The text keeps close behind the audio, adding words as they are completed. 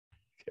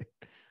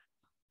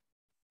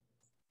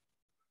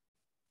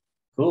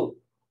Cool.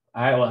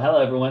 All right. Well, hello,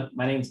 everyone.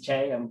 My name is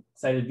Che. I'm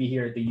excited to be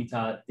here at the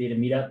Utah Data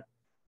Meetup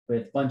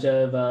with a bunch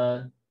of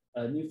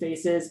new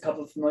faces, a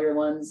couple of familiar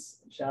ones.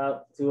 Shout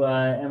out to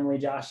Emily,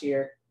 Josh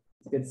here.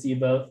 It's good to see you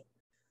both.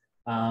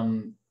 So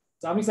I'm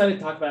excited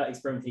to talk about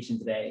experimentation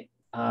today.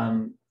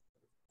 A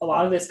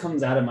lot of this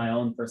comes out of my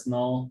own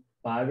personal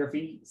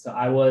biography. So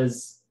I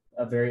was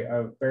a very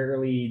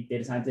early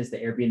data scientist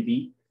at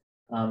Airbnb.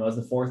 I was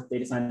the fourth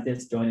data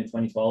scientist, joined in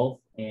 2012,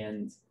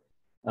 and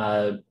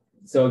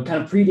so it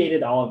kind of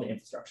predated all of the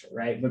infrastructure,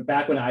 right? But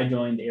back when I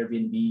joined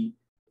Airbnb,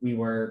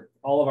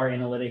 all of our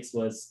analytics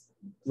was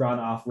run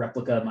off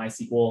replica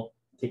MySQL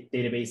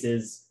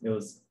databases. It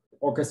was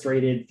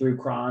orchestrated through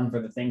cron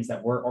for the things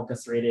that were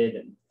orchestrated,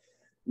 and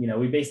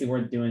we basically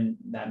weren't doing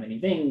that many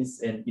things.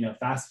 And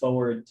fast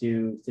forward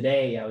to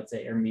today, I would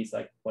say Airbnb is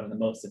like one of the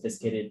most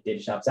sophisticated data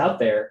shops out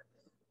there,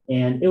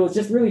 and it was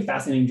just really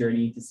fascinating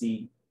journey to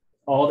see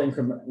all the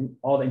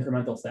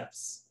incremental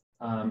steps.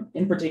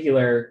 In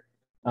particular,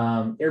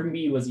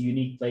 Airbnb was a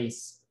unique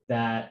place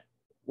that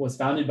was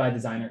founded by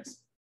designers.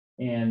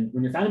 And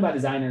when you're founded by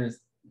designers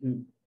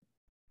who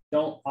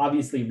don't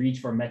obviously reach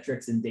for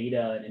metrics and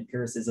data and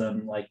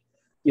empiricism, like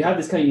you have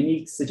this kind of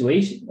unique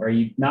situation where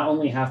you not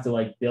only have to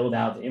like build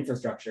out the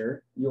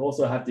infrastructure, you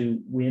also have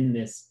to win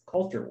this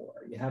culture war.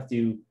 You have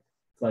to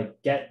like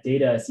get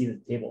data a seat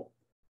at the table.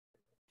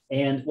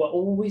 And what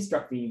always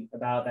struck me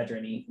about that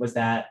journey was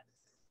that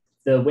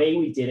the way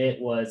we did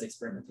it was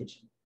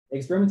experimentation.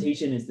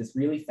 Experimentation is this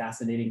really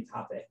fascinating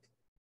topic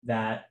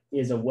that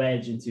is a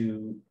wedge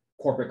into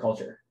corporate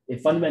culture. It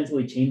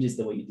fundamentally changes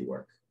the way you do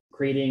work,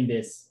 creating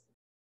this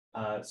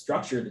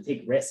structure to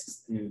take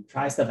risks, to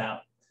try stuff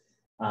out.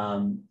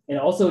 And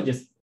also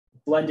just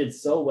blended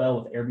so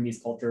well with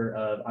Airbnb's culture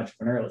of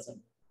entrepreneurialism,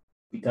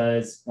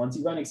 because once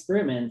you run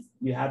experiments,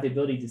 you have the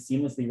ability to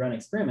seamlessly run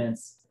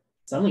experiments.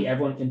 Suddenly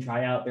everyone can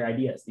try out their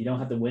ideas. You don't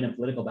have to win a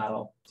political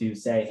battle to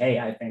say, hey,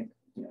 I think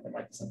there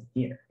might be something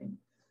here. And,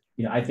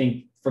 I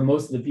think for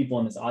most of the people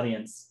in this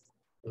audience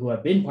who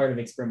have been part of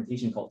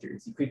experimentation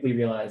cultures, you quickly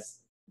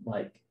realize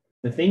like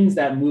the things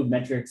that move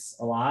metrics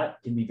a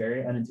lot can be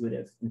very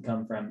unintuitive and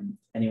come from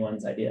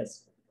anyone's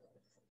ideas.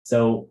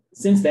 So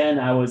since then,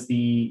 I was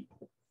the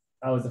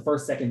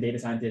first second data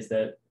scientist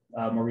at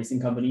more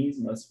recent companies,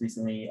 most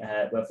recently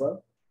at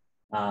Webflow.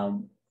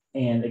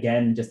 And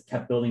again, just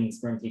kept building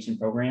experimentation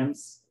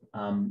programs.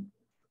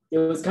 It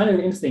was kind of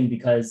interesting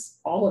because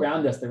all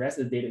around us, the rest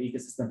of the data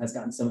ecosystem has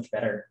gotten so much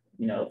better.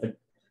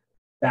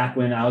 Back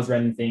when I was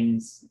running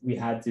things, we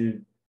had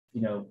to,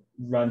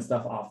 run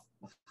stuff off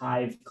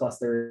Hive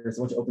clusters,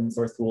 a bunch of open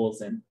source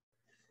tools, and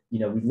we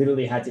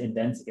literally had to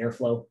invent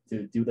Airflow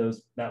to do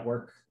that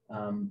work.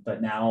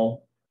 But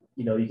now,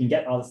 you can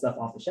get all the stuff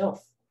off the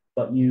shelf,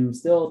 but you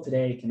still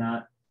today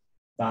cannot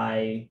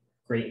buy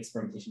great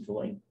experimentation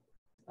tooling,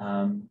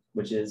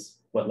 which is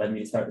what led me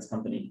to start this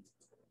company.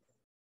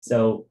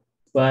 So,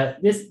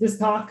 but this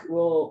talk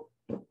will,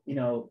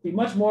 be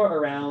much more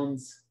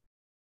around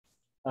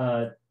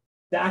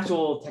the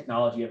actual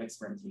technology of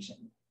experimentation.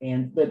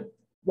 And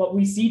what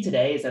we see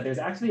today is that there's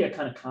actually a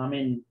kind of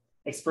common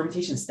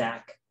experimentation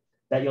stack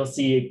that you'll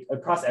see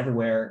across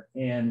everywhere.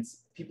 And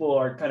people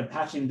are kind of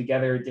patching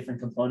together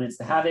different components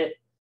to have it.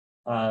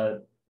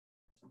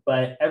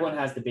 But everyone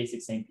has the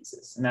basic same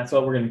pieces. And that's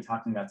what we're going to be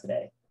talking about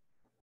today.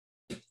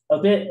 A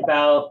bit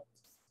about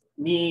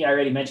me, I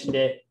already mentioned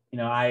it.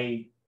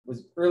 I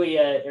was early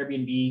at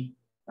Airbnb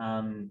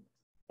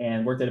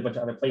and worked at a bunch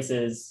of other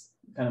places.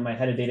 Kind of my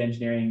head of data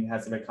engineering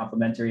has a very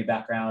complementary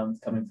background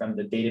coming from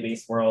the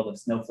database world of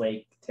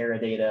Snowflake,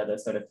 Teradata,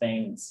 those sort of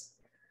things.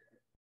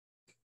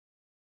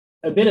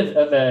 A bit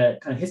of a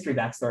kind of history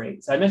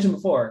backstory. So I mentioned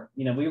before,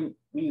 when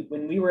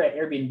we were at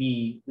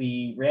Airbnb,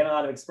 we ran a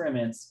lot of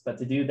experiments, but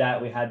to do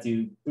that, we had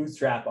to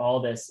bootstrap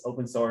all this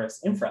open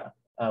source infra.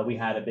 We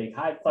had a big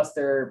Hive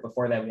cluster.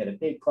 Before that, we had a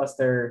big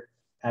cluster,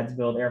 had to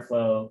build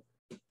Airflow.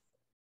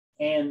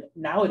 And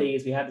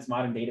nowadays, we have this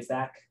modern data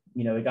stack.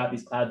 We got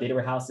these cloud data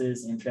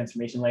warehouses and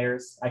transformation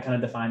layers. I kind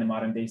of define the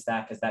modern data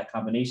stack as that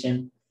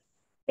combination.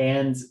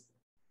 And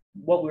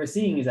what we're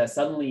seeing is that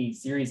suddenly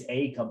Series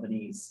A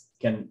companies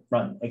can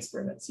run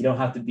experiments. You don't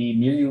have to be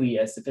nearly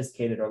as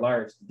sophisticated or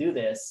large to do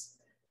this.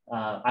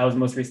 I was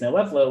most recently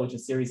at Webflow, which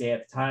was Series A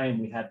at the time.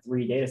 We had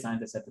 3 data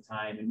scientists at the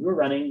time, and we were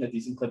running a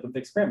decent clip of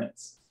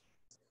experiments.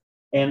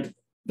 And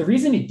the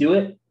reason you do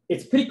it,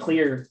 it's pretty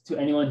clear to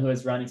anyone who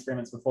has run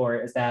experiments before,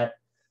 is that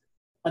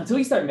until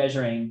you start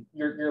measuring,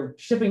 you're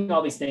shipping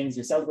all these things,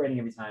 you're celebrating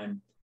every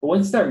time. But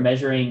once you start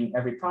measuring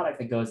every product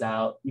that goes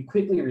out, you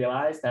quickly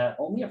realize that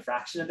only a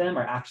fraction of them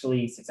are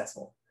actually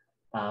successful.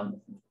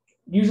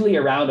 Usually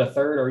around a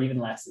third or even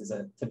less is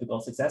a typical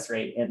success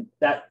rate. And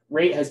that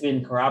rate has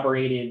been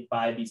corroborated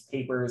by these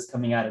papers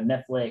coming out of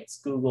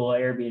Netflix, Google,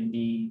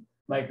 Airbnb,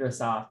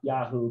 Microsoft,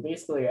 Yahoo.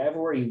 Basically,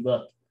 everywhere you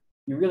look,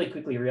 you really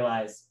quickly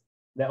realize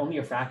that only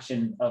a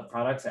fraction of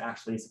products are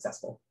actually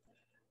successful.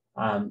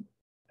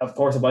 Of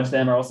course, a bunch of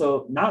them are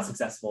also not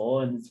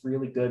successful, and it's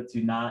really good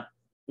to not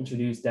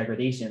introduce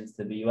degradations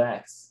to the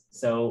UX.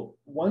 So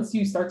once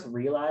you start to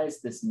realize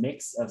this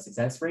mix of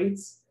success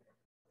rates,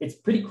 it's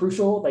pretty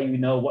crucial that you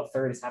know what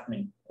third is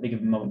happening at a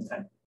given moment in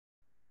time.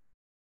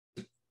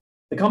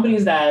 The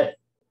companies that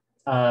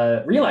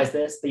realize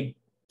this, they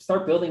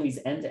start building these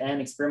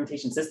end-to-end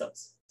experimentation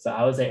systems. So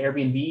I was at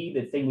Airbnb,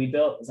 the thing we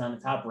built is on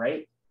the top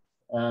right.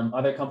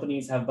 Other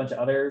companies have a bunch of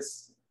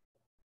others.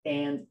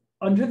 And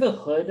under the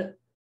hood,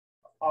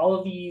 all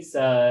of these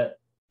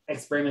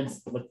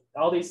experiments,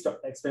 all these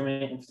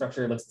experiment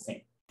infrastructure looks the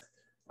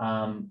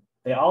same.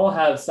 They all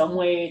have some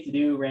way to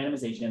do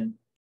randomization.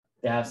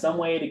 They have some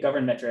way to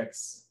govern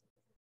metrics.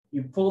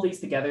 You pull these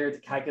together to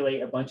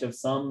calculate a bunch of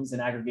sums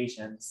and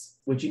aggregations,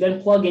 which you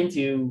then plug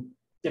into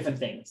different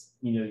things,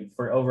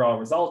 for overall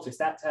results, your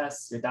stat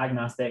tests, your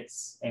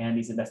diagnostics, and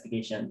these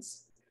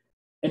investigations.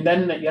 And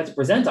then you have to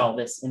present all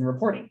this in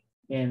reporting.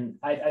 And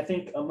I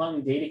think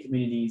among data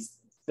communities,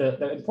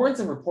 the importance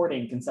of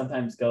reporting can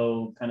sometimes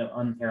go kind of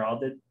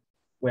unheralded,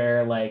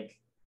 where like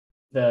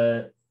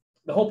the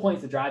whole point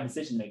is to drive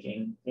decision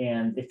making.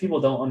 And if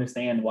people don't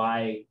understand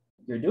why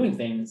you're doing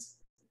things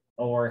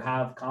or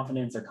have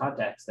confidence or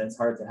context, then it's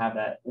hard to have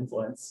that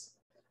influence.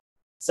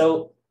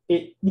 So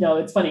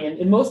it's funny.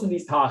 In most of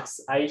these talks,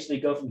 I usually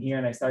go from here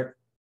and I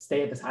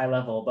stay at this high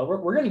level, but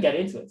we're going to get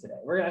into it today.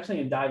 We're actually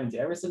going to dive into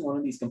every single one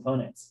of these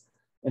components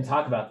and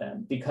talk about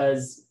them,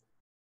 because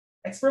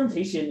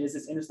experimentation is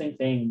this interesting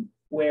thing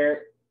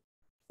where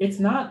it's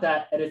not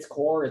that at its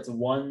core, it's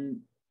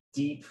one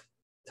deep,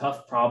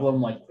 tough problem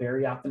like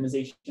query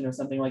optimization or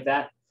something like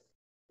that.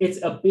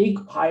 It's a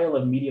big pile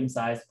of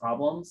medium-sized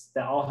problems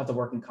that all have to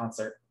work in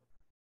concert.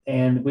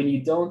 And when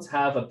you don't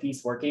have a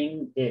piece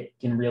working, it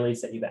can really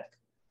set you back.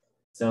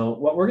 So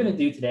what we're going to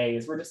do today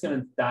is we're just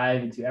going to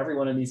dive into every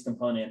one of these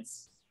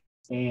components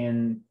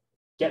and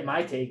get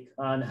my take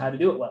on how to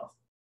do it well.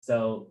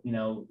 So,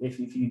 if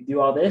you do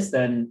all this,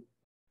 then,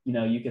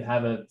 you could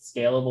have a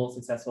scalable,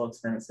 successful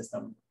experiment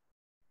system.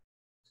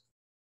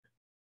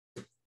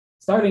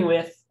 Starting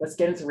with, let's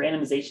get into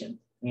randomization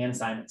and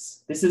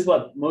assignments. This is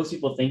what most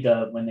people think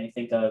of when they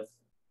think of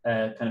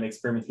kind of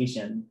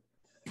experimentation.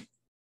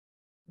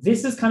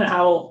 This is kind of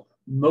how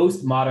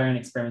most modern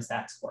experiment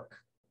stacks work,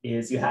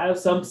 is you have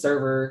some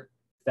server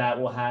that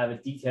will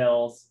have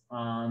details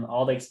on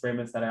all the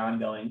experiments that are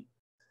ongoing.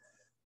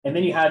 And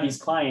then you have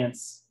these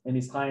clients, and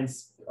these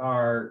clients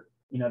are,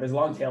 there's a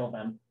long tail of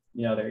them.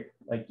 They're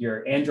like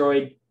your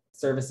Android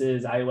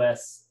services,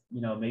 iOS,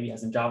 maybe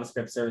has some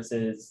JavaScript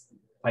services,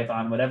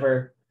 Python,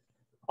 whatever.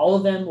 All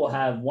of them will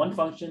have one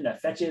function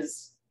that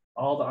fetches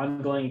all the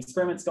ongoing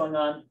experiments going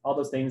on. All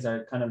those things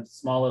are kind of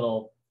small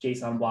little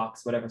JSON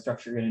blocks, whatever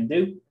structure you're going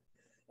to do.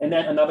 And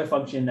then another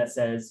function that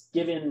says,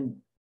 given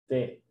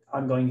the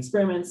ongoing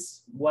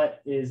experiments,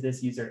 what is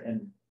this user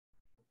in?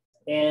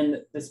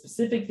 And the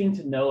specific thing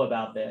to know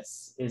about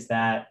this is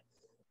that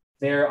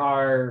there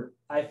are,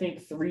 I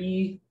think,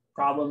 3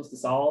 problems to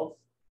solve.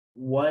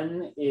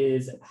 One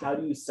is, how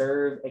do you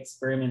serve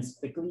experiments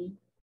quickly?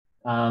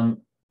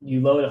 You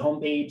load a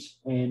homepage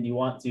and you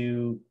want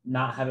to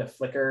not have it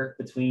flicker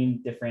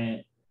between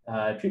different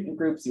treatment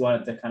groups. You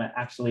want it to kind of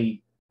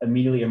actually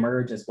immediately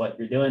emerge as what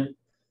you're doing.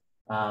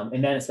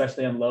 And then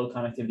especially on low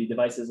connectivity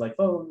devices like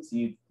phones,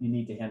 you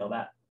need to handle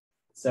that.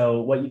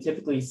 So what you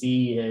typically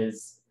see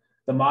is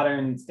the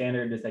modern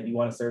standard is that you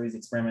want to serve these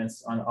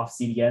experiments off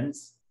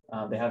CDNs.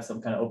 They have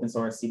some kind of open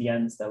source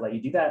CDNs that let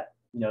you do that.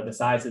 The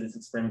size of this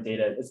experiment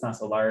data, it's not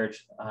so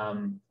large.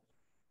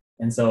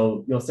 And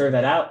so you'll serve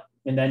that out,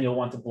 and then you'll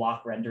want to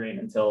block rendering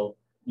until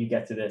you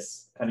get to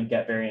this kind of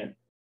get variant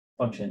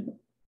function.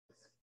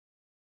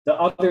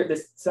 So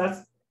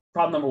that's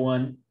problem number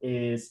 1,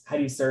 is how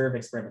do you serve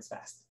experiments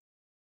fast?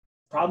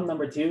 Problem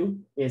number 2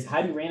 is,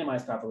 how do you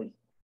randomize properly?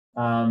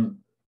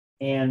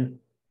 And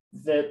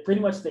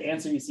pretty much the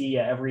answer you see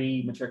at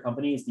every mature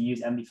company is to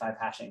use MD5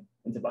 hashing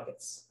into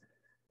buckets.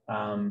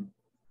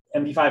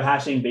 MD5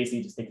 hashing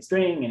basically just takes a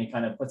string and it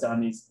kind of puts it on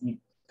these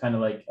kind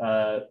of like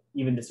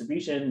even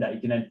distribution that you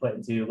can then put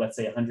into, let's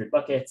say, 100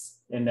 buckets,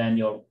 and then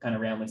you'll kind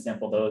of randomly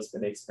sample those for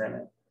the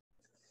experiment.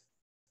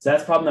 So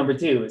that's problem number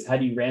 2, is how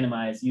do you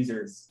randomize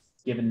users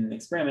given an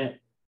experiment?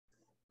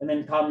 And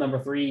then problem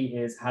number 3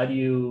 is, how do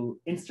you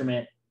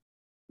instrument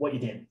what you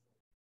did?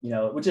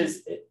 Which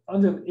is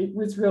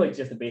it's really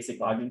just a basic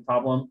logging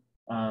problem,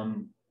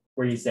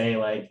 where you say,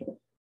 like,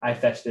 I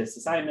fetched this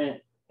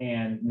assignment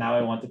and now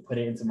I want to put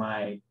it into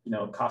my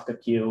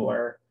Kafka queue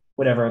or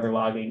whatever other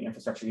logging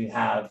infrastructure you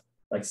have,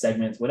 like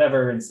segments,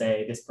 whatever, and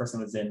say this person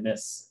was in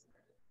this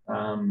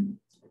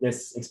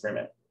this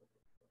experiment.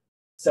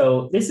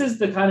 So this is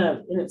the kind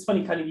of, and it's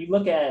funny, kind of, you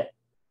look at,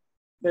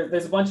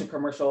 there's a bunch of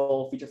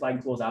commercial feature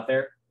flagging tools out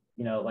there,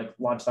 like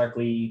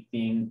LaunchDarkly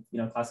being,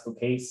 classical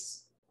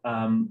case.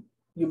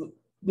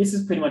 This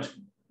is pretty much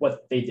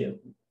what they do.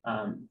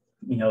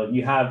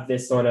 You have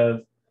this sort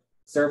of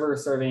server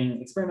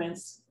serving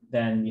experiments,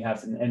 then you have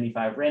some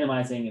MD5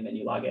 randomizing, and then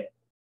you log it.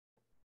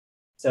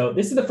 So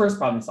this is the first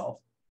problem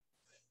solved.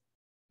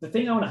 The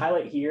thing I want to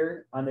highlight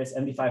here on this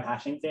MD5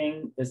 hashing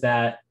thing is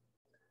that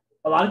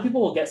a lot of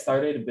people will get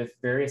started with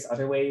various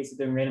other ways of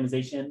doing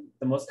randomization.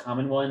 The most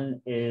common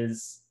one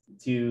is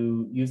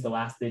to use the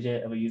last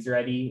digit of a user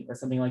ID or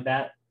something like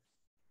that.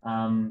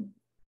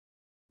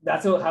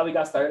 that's how we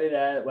got started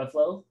at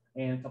Webflow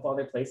and a couple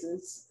other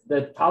places.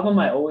 The problem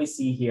I always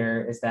see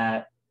here is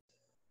that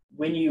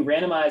when you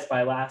randomize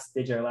by last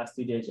digit or last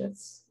two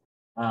digits,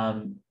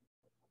 what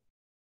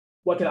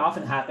can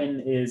often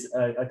happen is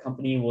a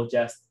company will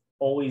just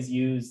always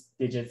use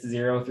digits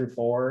 0 through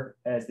 4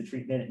 as the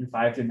treatment and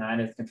 5 through 9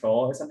 as the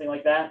control or something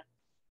like that.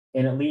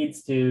 And it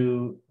leads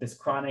to this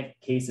chronic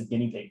case of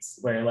guinea pigs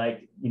where,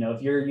 like,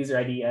 if your user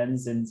ID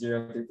ends in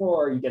 0 through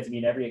 4, you get to be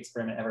in every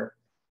experiment ever.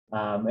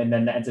 And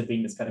then that ends up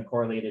being this kind of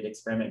correlated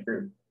experiment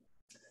group.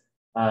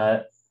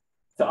 The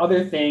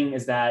other thing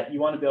is that you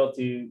want to be able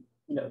to,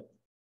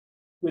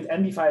 with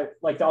MD5,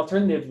 like the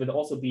alternative would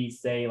also be,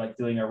 say, like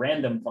doing a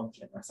random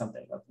function or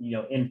something,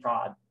 in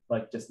prod,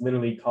 like just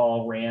literally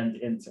call rand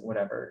int or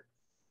whatever.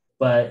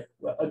 But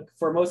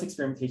for most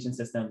experimentation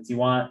systems, you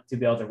want to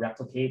be able to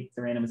replicate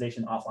the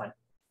randomization offline,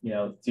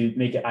 to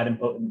make it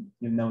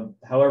idempotent.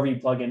 However you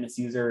plug in this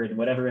user in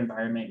whatever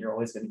environment, you're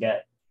always going to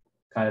get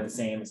kind of the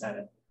same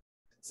assignment.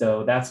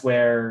 So that's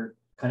where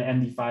kind of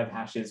MD5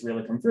 hashes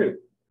really come through,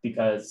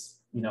 because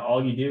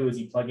all you do is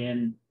you plug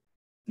in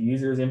the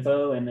user's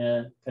info and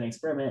the kind of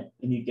experiment,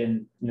 and you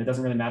can, it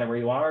doesn't really matter where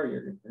you are,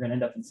 you're going to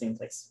end up in the same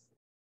place.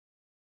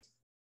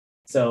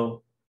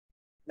 So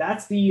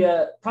that's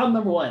the problem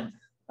number one.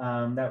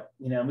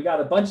 We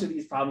got a bunch of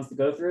these problems to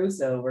go through,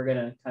 so we're going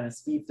to kind of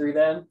speed through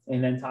them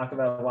and then talk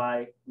about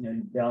why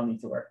they all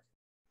need to work.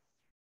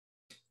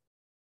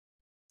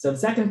 So the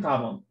second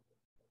problem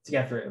to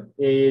get through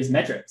is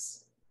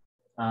metrics.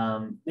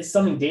 This is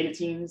something data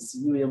teams,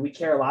 we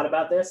care a lot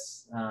about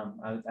this.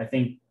 I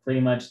think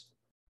pretty much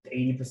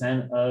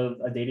 80%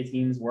 of a data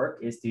team's work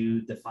is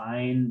to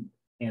define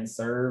and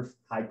serve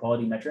high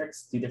quality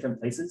metrics to different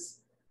places.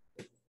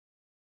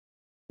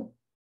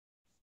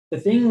 The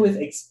thing with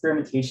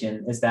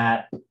experimentation is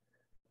that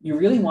you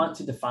really want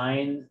to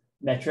define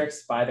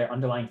metrics by their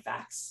underlying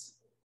facts.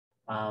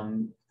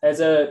 As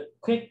a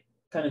quick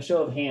kind of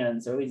show of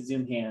hands, or at least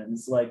Zoom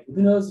hands, like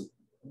who knows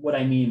what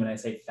I mean when I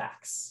say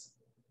facts,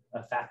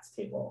 a facts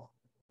table?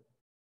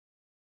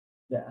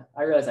 Yeah,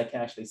 I realize I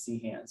can't actually see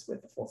hands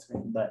with the full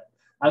screen, but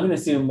I'm going to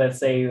assume, let's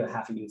say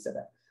half of you said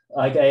that.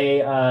 Like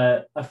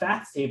a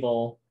facts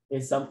table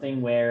is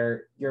something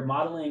where you're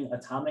modeling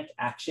atomic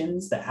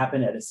actions that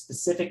happen at a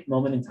specific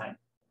moment in time.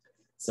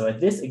 So at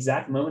this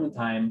exact moment in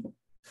time,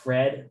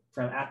 Fred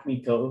from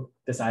Acme Co.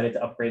 decided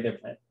to upgrade their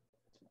plant.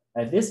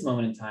 At this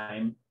moment in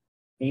time,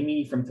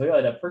 Amy from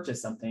Toyota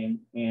purchased something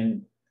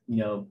and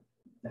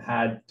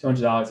had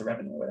 $200 of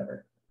revenue or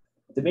whatever.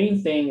 The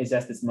main thing is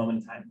just this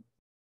moment in time,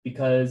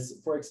 because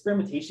for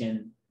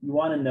experimentation, you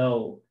want to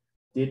know,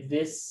 did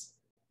this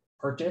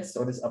purchase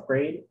or this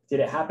upgrade, did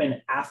it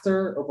happen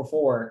after or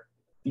before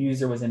the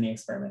user was in the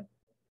experiment?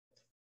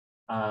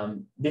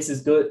 This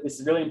is good. This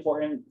is really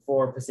important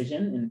for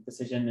precision, and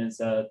precision is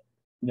a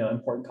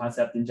important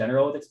concept in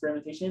general with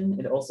experimentation.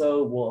 It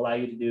also will allow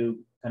you to do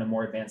kind of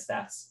more advanced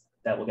stats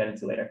that we'll get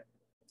into later.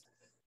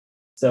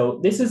 So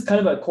this is kind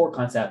of a core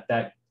concept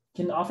that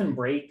can often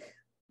break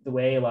the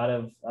way a lot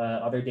of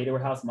other data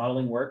warehouse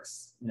modeling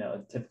works. A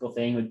typical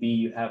thing would be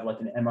you have like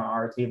an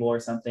MRR table or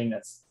something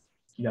that's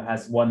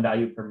has one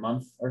value per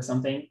month or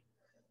something.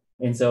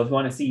 And so if you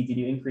want to see, did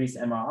you increase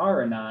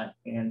MRR or not,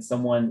 and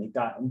someone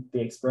got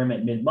the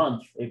experiment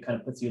mid-month, it kind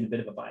of puts you in a bit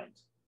of a bind.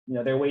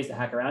 There are ways to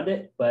hack around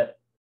it, but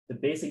the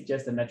basic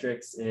gist of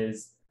metrics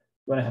is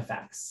you want to have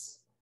facts,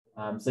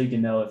 so you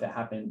can know if it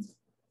happened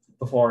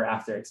before or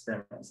after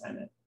experiment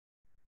assignment.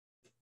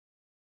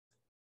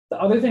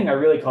 The other thing I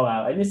really call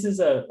out, and this is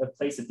a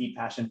place of deep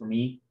passion for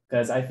me,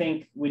 because I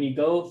think when you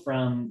go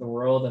from the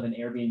world of an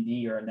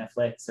Airbnb or a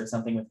Netflix or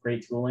something with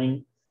great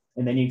tooling,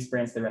 and then you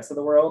experience the rest of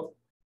the world,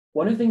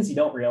 one of the ththings you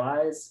don't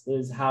realize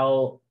is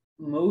how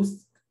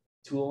most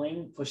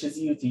tooling pushes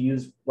you to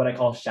use what I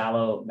call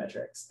shallow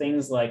metrics,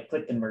 things like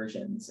click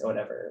conversions or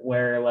whatever,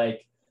 where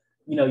like,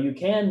 you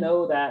can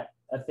know that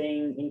a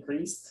thing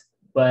increased,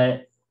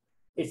 but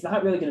it's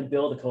not really going to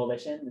build a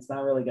coalition. It's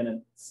not really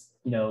going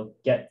to,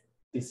 get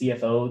the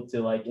CFO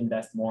to like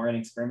invest more in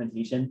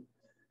experimentation.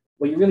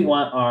 What you really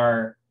want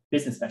are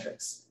business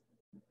metrics,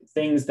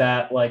 things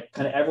that like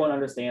kind of everyone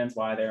understands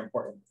why they're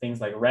important,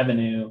 things like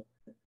revenue,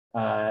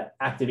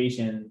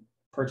 activation,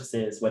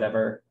 purchases,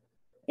 whatever.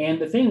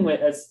 And the thing with,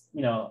 as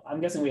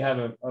I'm guessing we have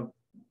a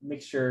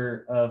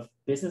mixture of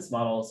business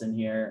models in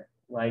here.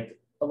 Like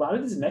a lot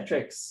of these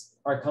metrics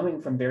are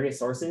coming from various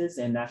sources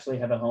and naturally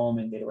have a home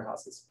in data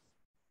warehouses.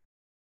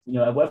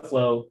 At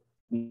Webflow,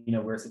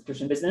 we're a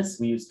subscription business.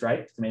 We use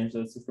Stripe to manage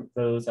those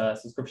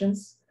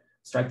subscriptions.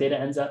 Stripe data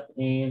ends up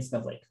in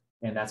Snowflake,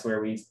 and that's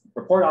where we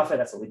report off it.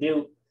 That's what we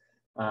do.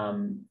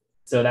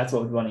 So that's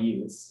what we want to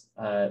use.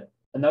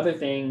 Another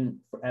thing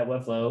at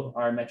Webflow,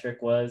 our metric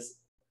was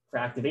for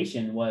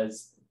activation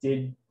was,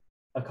 did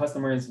a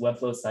customer's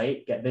Webflow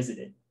site get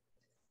visited?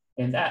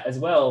 And that as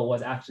well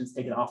was actions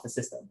taken off the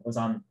system. It was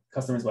on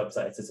customers'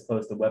 websites as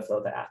opposed to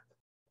Webflow, the app.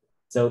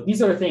 So these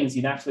sort of things,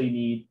 you naturally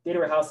need data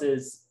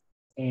warehouses,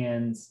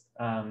 and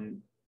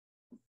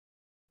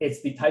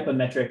it's the type of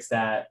metrics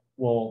that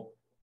will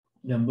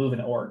move an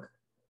org.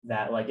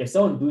 that like if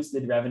someone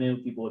boosted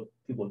revenue, people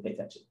would pay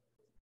attention.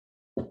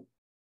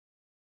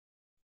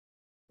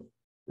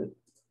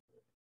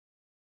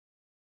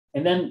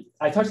 And then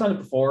I touched on it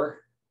before.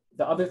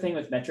 The other thing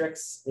with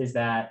metrics is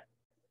that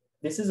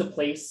this is a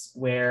place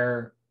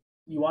where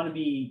you want to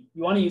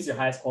use your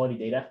highest quality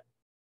data.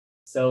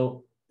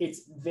 So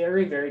it's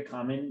very, very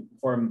common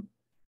for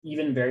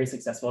even very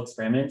successful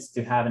experiments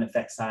to have an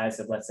effect size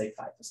of, let's say,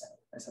 5%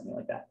 or something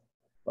like that,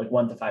 like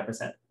 1 to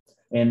 5%.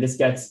 And this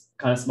gets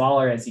kind of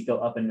smaller as you go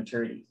up in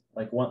maturity.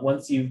 Like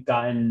once you've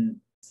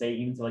gotten, say,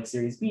 even to like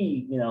Series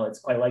B, it's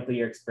quite likely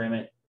your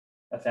experiment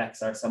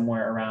effects are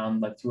somewhere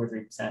around like 2 or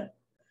 3%.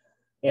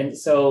 And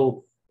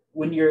so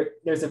when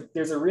there's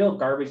a real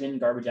garbage in,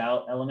 garbage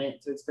out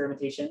element to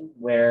experimentation,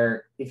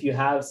 where if you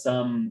have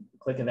some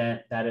click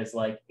event that is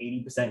like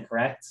 80%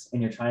 correct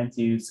and you're trying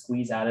to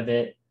squeeze out of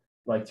it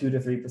like 2 to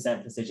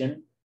 3%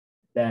 precision,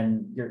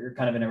 then you're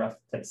kind of in a rough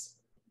place.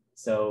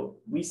 So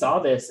we saw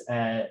this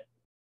at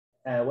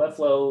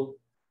Webflow,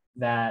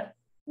 that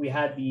we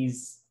had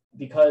these,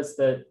 because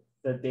the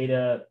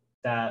data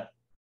that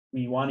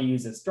we want to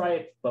use is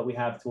Stripe, but we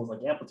have tools like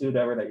Amplitude,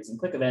 whatever, that are using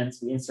click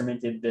events. We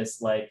instrumented this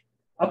like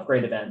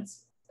upgrade event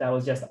that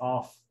was just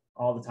off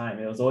all the time.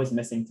 It was always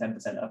missing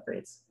 10%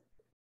 upgrades.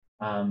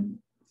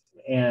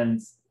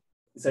 And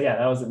so yeah,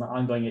 that was an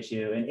ongoing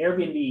issue. And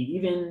Airbnb,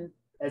 even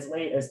as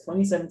late as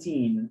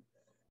 2017,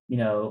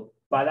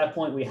 by that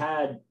point we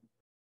had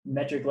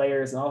metric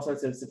layers and all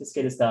sorts of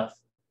sophisticated stuff.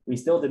 We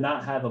still did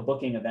not have a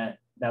booking event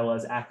that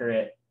was as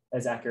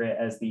accurate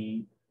as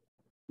the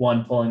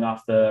one pulling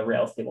off the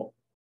Rails table.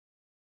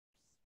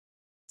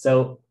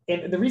 So,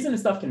 and the reason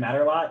this stuff can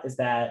matter a lot is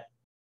that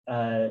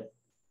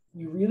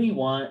you really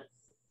want,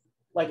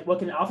 like what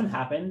can often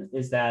happen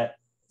is that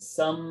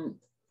some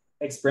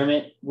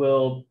experiment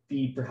will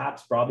be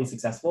perhaps broadly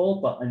successful,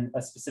 but in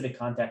a specific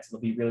context, it'll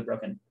be really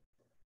broken.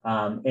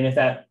 And if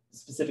that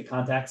specific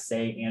context,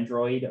 say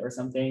Android or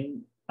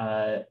something,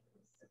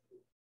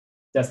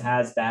 just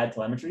has bad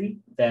telemetry,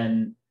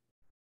 then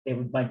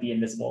it might be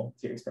invisible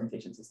to your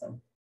experimentation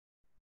system.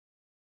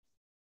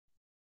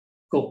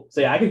 Cool.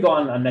 So yeah, I could go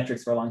on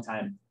metrics for a long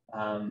time,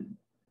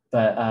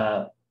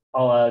 but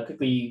I'll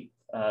quickly.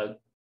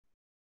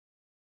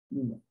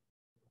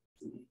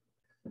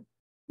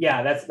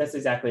 Yeah, that's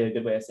exactly a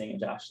good way of saying it,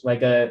 Josh.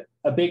 Like a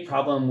big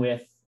problem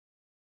with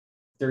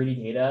dirty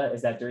data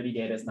is that dirty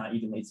data is not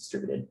evenly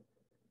distributed,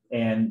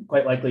 and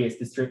quite likely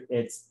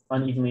it's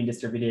unevenly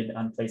distributed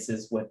on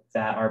places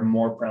that are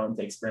more prone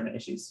to experiment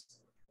issues.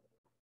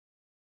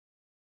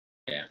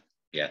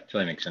 Yeah,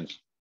 totally makes sense.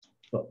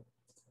 Cool.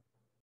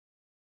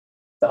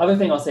 The other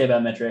thing I'll say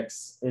about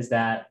metrics is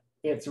that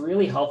it's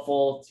really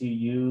helpful to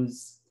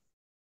use,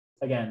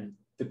 again,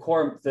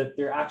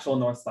 your actual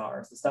North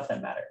Stars, the stuff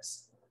that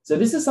matters. So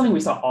this is something we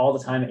saw all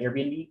the time at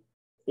Airbnb.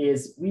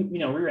 Is we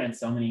ran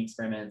so many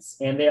experiments,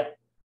 and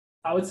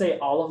I would say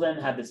all of them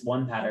had this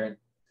one pattern.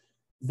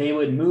 They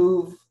would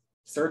move,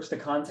 search the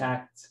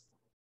contact,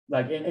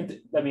 like,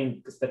 take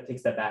a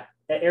step back.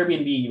 At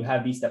Airbnb, you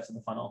have these steps in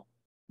the funnel.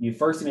 You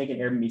first make an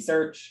Airbnb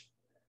search,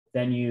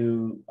 then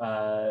you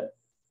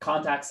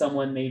contact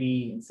someone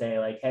maybe and say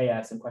like, hey, I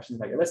have some questions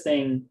about your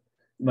listing.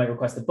 You might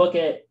request to book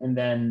it, and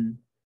then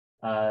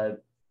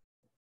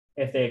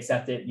if they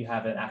accept it, you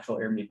have an actual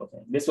Airbnb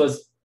booking. This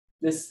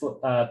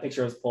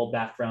picture was pulled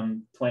back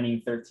from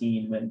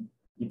 2013 when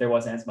there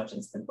wasn't as much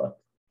instant book.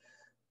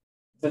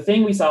 The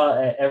thing we saw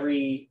on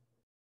every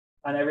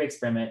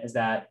experiment is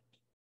that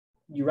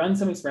you run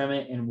some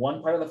experiment in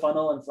one part of the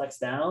funnel and flex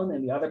down,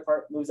 and the other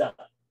part moves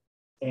up,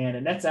 and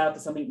it nets out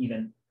to something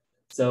even.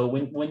 So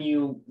when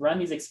you run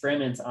these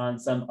experiments on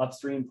some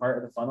upstream part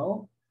of the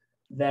funnel,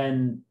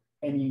 and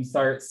you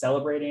start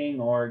celebrating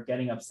or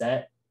getting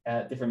upset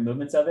at different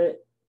movements of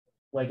it,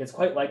 like it's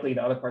quite likely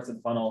the other parts of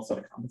the funnel sort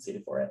of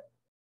compensated for it.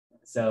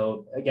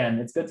 So again,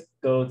 it's good to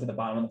go to the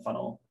bottom of the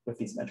funnel with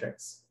these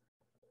metrics.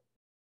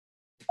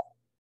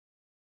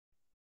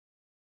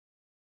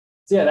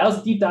 So yeah, that was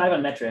a deep dive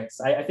on metrics.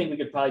 I think we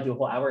could probably do a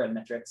whole hour on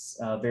metrics,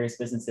 various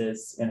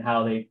businesses and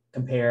how they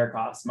compare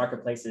across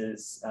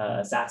marketplaces,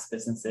 SaaS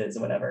businesses,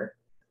 or whatever.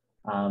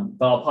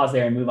 But I'll pause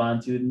there and move on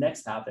to the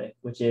next topic,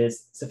 which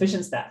is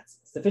sufficient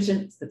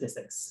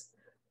statistics.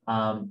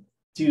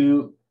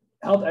 To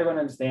help everyone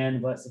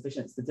understand what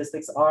sufficient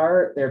statistics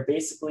are, they're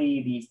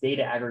basically these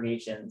data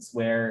aggregations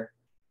where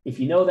if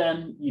you know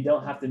them, you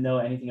don't have to know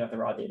anything about the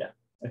raw data.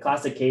 A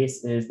classic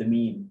case is the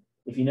mean.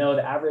 If you know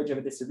the average of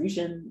a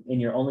distribution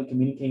and you're only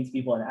communicating to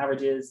people in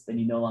averages, then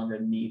you no longer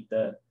need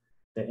the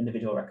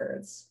individual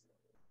records.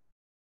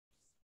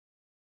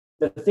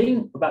 The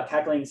thing about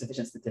calculating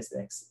sufficient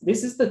statistics,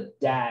 this is the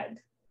DAG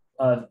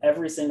of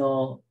every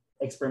single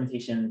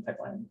experimentation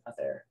pipeline out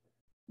there.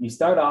 You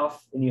start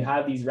off and you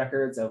have these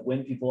records of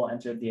when people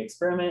entered the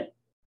experiment.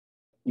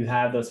 You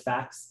have those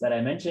facts that I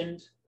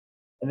mentioned,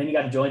 and then you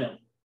got to join them.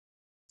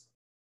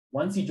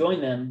 Once you join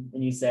them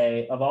and you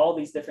say, of all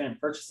these different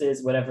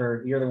purchases,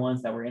 whatever, here are the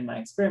ones that were in my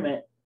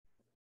experiment,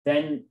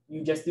 then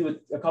you just do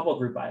a couple of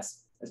group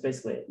bys. That's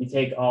basically it. You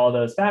take all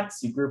those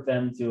facts, you group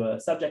them to a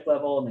subject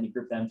level, and then you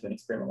group them to an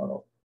experiment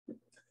level.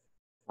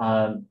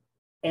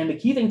 And the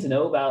key thing to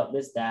know about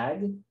this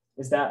DAG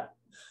is that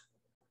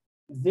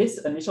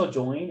this initial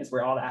join is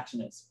where all the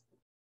action is.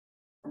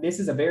 This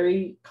is a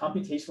very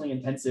computationally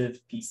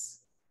intensive piece.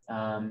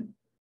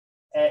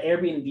 At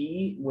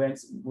Airbnb,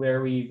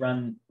 where we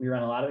run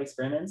a lot of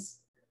experiments,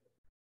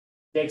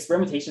 the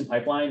experimentation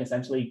pipeline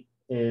essentially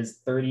is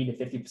 30 to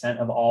 50%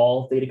 of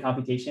all data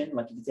computation.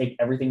 Like if you take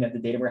everything that the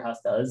data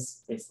warehouse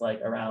does, it's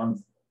like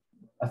around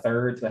a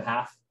third to a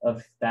half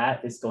of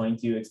that is going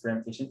to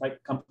experimentation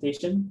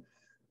computation.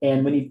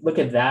 And when you look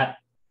at that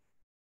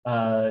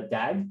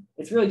DAG,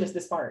 it's really just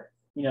this part.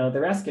 The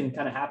rest can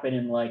kind of happen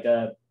in like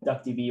a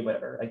DuckDB or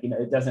whatever. Like,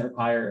 it doesn't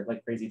require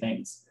like crazy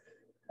things.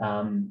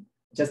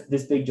 Just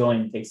this big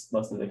join takes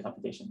most of the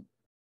computation.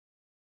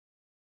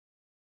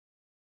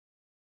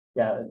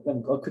 Yeah,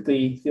 I'll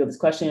quickly field this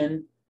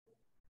question.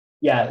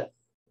 Yeah,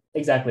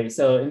 exactly.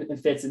 So it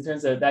fits in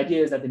terms of the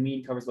idea is that the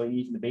mean covers what you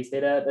need from the base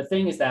data. The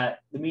thing is that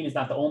the mean is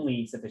not the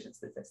only sufficient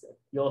statistic.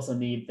 You also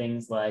need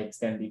things like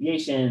standard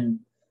deviation,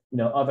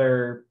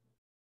 other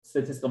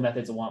statistical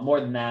methods that want more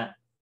than that.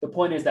 The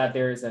point is that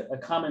there's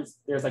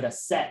there's like a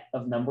set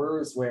of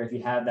numbers where if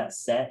you have that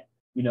set,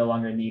 you no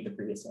longer need the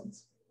previous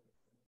ones.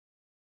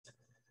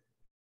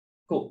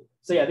 Cool.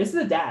 So yeah, this is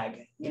a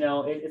DAG.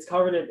 It's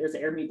covered. There's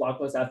an Airbnb blog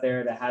post out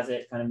there that has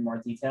it kind of in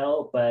more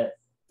detail. But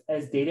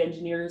as data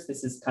engineers,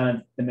 this is kind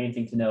of the main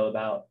thing to know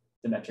about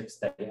the metrics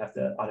that you have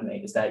to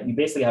automate is that you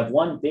basically have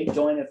one big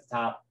join at the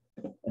top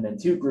and then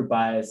two group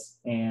bys.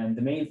 And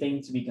the main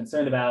thing to be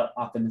concerned about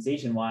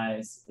optimization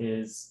wise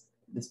is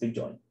this big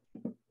join.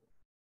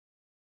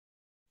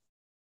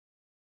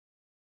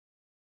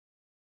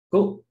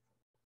 Cool.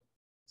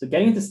 So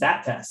getting into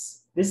stat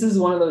tests. This is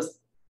one of those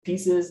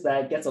pieces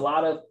that gets a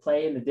lot of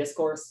play in the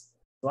discourse,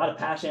 a lot of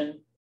passion.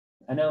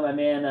 I know my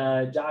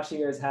man Josh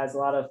here has a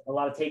lot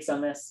of takes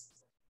on this.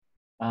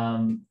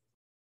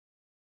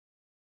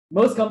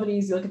 Most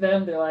companies, you look at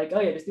them, they're like, oh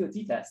yeah, just do a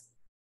t-test.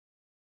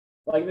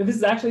 Like this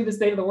is actually the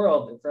state of the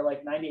world for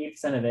like 98%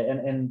 of it.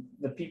 And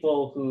the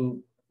people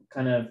who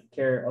kind of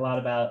care a lot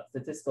about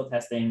statistical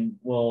testing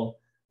will,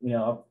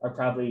 are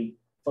probably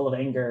full of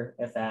anger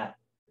at that.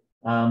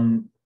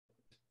 The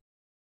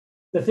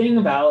thing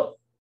about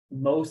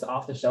most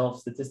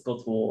off-the-shelf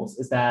statistical tools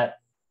is that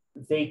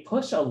they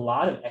push a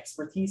lot of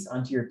expertise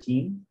onto your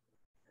team.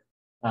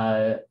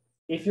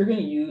 If you're going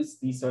to use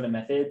these sort of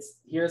methods,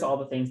 here's all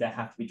the things that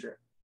have to be true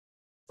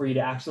for you to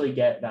actually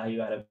get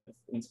value out of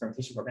an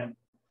experimentation program.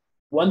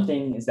 One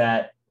thing is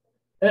that,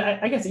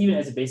 I guess even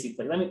as a basic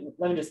play, let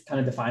me just kind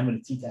of define what a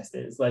t-test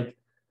is. Like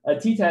a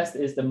t-test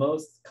is the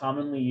most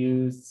commonly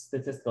used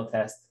statistical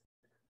test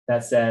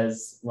that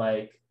says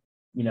like,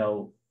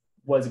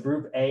 was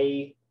group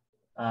A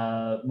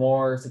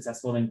more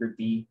successful than group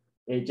B?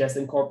 It just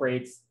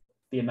incorporates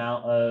the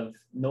amount of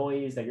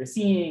noise that you're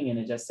seeing, and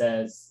it just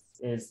says,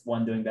 is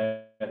one doing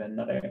better than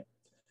another?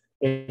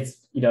 It's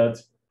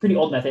it's a pretty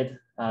old method.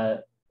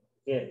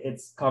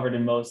 It's covered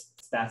in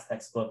most stats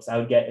textbooks. I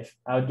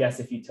would guess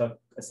if you took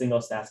a single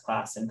stats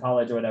class in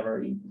college or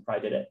whatever, you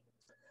probably did it.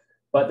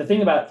 But the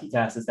thing about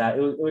t-tests is that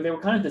they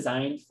were kind of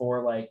designed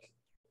for like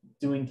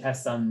doing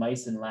tests on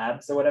mice in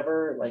labs or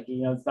whatever. Like,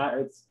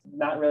 it's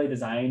not really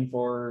designed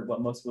for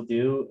what most people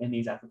do in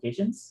these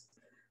applications.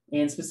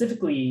 And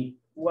specifically,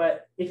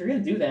 if you're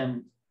going to do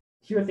them,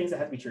 here are things that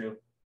have to be true.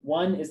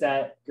 One is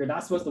that you're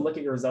not supposed to look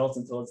at your results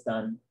until it's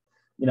done.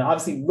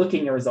 Obviously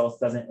looking at results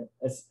doesn't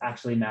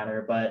actually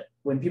matter, but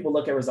when people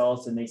look at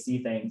results and they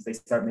see things, they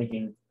start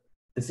making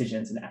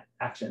decisions and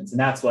actions. And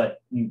that's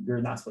what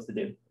you're not supposed to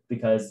do,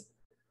 because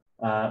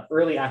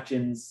early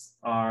actions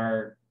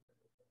are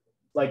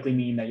likely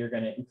mean that you're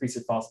going to increase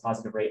your false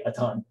positive rate a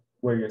ton,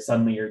 where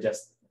you're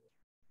just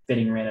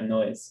fitting random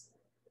noise.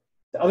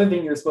 The other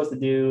thing you're supposed to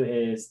do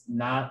is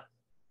not,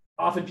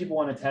 often people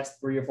want to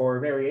test 3 or 4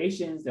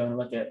 variations. They want to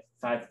look at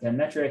 5 to 10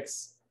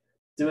 metrics.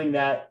 Doing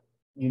that,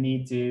 you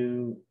need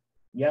to,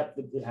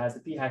 it has the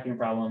p-hacking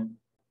problem.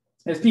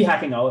 There's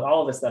p-hacking,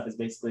 all of this stuff is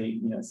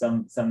basically,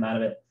 some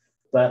amount of it.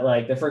 But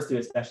like the first 2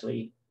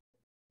 especially.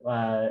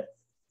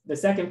 The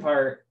second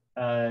part,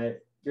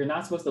 you're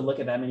not supposed to look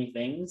at that many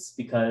things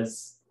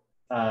because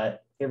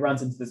it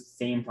runs into the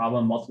same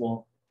problem,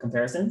 multiple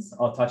comparisons.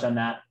 I'll touch on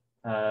that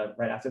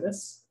right after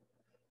this.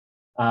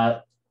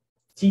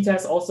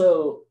 T-tests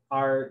also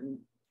are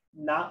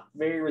not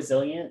very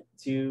resilient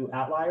to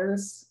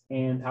outliers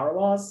and power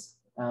laws.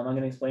 I'm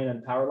going to explain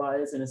what power law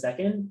is in a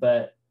second,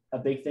 but a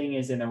big thing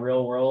is in the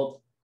real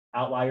world,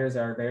 outliers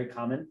are very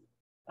common.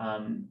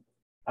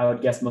 I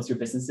would guess most of your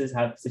businesses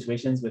have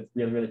situations with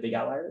really, really big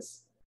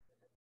outliers.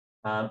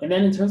 And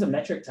then in terms of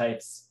metric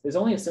types, there's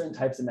only a certain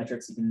types of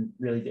metrics you can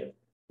really do,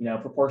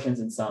 proportions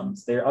and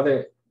sums. There are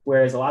other,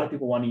 whereas a lot of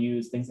people want to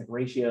use things like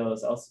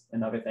ratios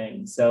and other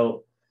things.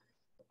 So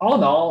all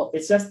in all,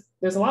 it's just,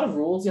 there's a lot of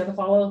rules you have to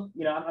follow.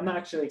 I'm not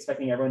actually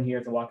expecting everyone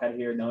here to walk out of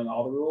here knowing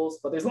all the rules,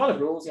 but there's a lot of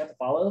rules you have to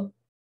follow.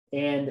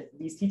 And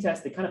these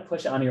t-tests, they kind of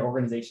push on your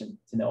organization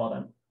to know all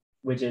them,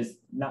 which is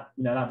not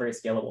very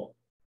scalable.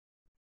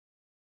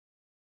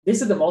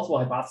 This is the multiple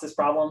hypothesis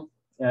problem.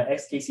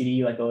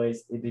 XKCD, like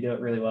always, they do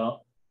it really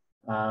well.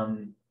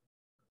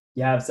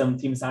 you have some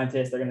team of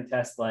scientists, they're going to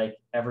test like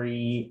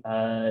every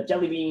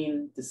jelly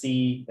bean to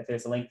see if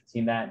there's a link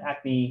between that and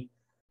acne.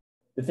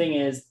 The thing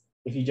is,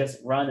 if you just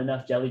run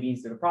enough jelly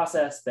beans through the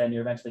process, then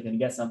you're eventually going to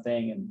get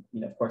something,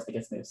 and of course, it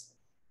gets news.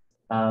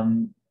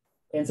 And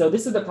so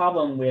this is the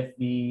problem with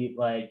the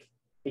like,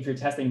 if you're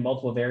testing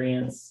multiple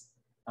variants,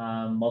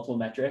 multiple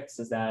metrics,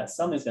 is that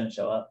something's going to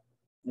show up.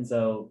 And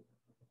so,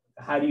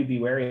 how do you be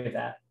wary of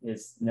that?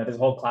 Is there's a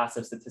whole class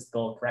of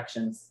statistical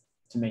corrections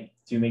to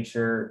make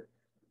sure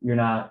you're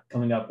not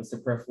coming up with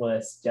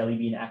superfluous jelly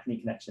bean acne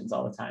connections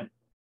all the time.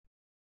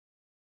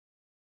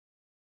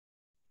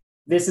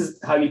 This is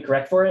how you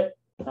correct for it.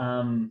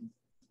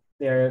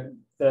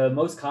 The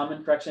most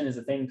common correction is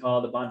a thing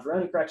called the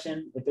Bonferroni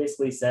correction. It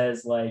basically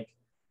says like,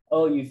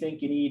 oh, you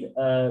think you need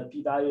a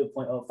p-value of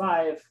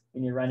 0.05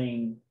 and you're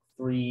running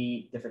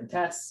 3 different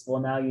tests.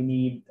 Well, now you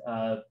need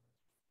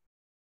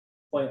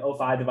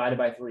 0.05 divided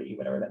by 3,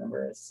 whatever that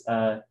number is,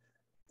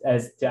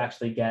 as to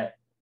actually get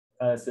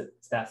a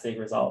stat-sig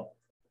result.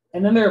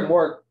 And then there are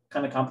more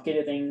kind of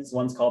complicated things.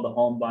 One's called the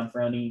Holm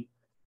Bonferroni.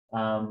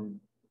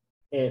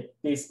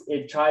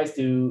 It tries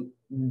to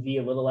be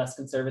a little less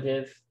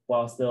conservative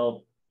while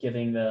still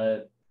giving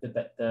the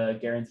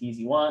guarantees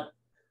you want.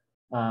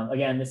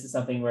 Again, this is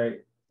something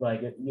where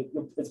like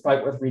it's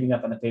probably worth reading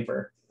up on the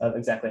paper of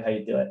exactly how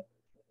you do it.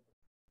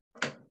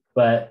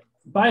 But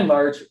by and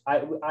large,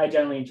 I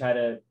generally try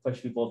to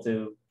push people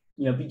to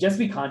just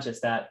be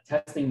conscious that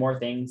testing more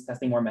things,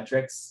 testing more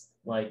metrics,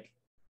 like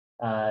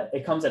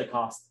it comes at a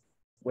cost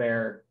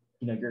where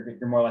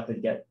you're more likely to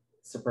get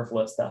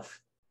superfluous stuff.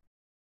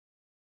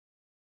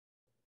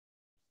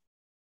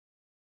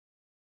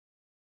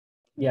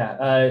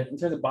 Yeah, in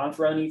terms of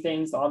Bonferroni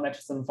things, all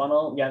metrics in the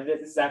funnel, yeah,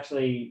 this is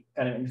actually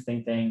kind of an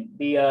interesting thing.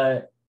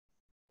 The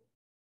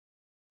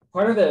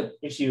part of the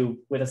issue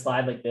with a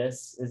slide like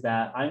this is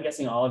that I'm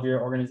guessing all of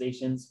your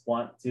organizations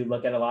want to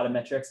look at a lot of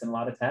metrics and a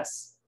lot of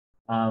tests,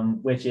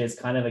 which is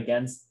kind of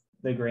against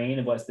the grain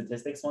of what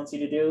statistics wants you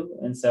to do.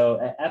 And so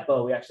at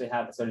Eppo, we actually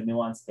have a sort of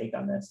nuanced take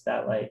on this,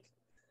 that like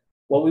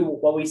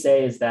what we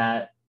say is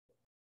that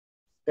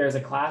there's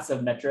a class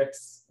of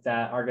metrics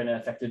that are going to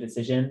affect your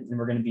decision, and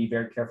we're going to be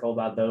very careful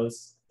about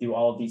those, do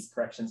all of these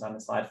corrections on the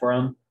slide for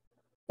them.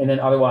 And then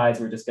otherwise,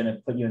 we're just going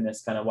to put you in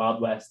this kind of Wild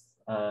West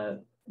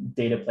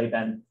data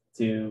playpen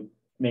to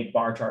make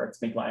bar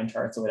charts, make line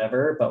charts or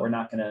whatever, but we're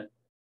not going to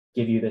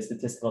give you the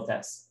statistical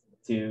tests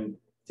to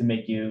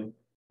make you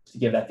to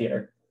give that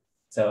theater.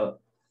 So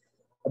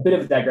a bit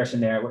of a digression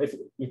there. If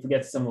we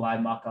get to some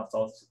live mock-ups,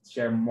 I'll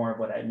share more of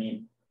what I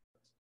mean.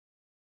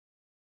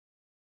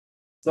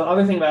 So the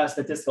other thing about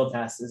statistical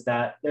tests is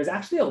that there's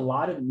actually a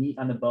lot of meat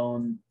on the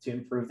bone to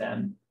improve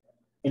them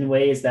in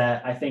ways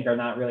that I think are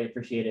not really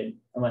appreciated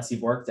unless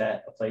you've worked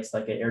at a place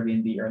like an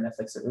Airbnb or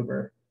Netflix or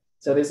Uber.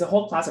 So there's a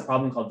whole class of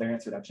problem called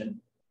variance reduction.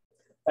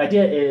 The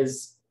idea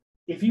is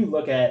if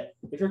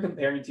you're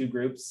comparing 2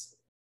 groups,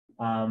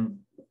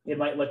 it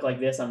might look like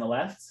this on the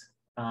left,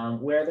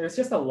 where there's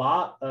just a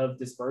lot of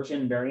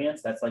dispersion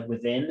variance that's like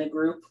within the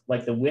group,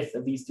 like the width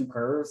of these 2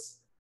 curves,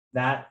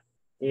 that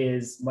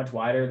is much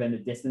wider than the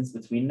distance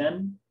between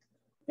them.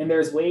 And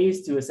there's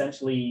ways to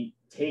essentially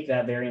take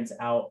that variance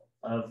out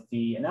of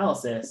the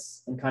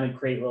analysis and kind of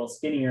create little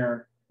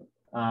skinnier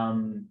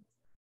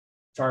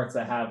charts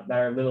that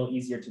are a little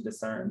easier to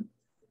discern.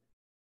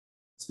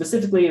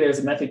 Specifically, there's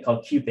a method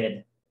called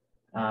Cupid.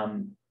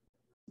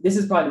 This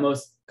is probably the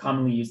most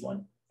commonly used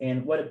one.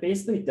 And what it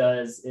basically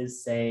does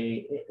is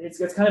say, it's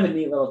kind of a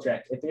neat little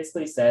trick. It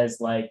basically says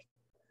like,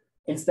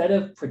 instead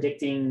of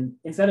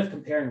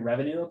comparing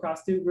revenue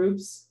across 2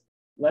 groups,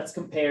 let's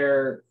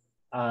compare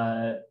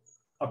a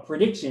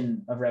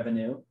prediction of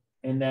revenue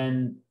and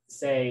then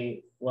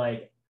say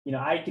like,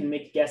 I can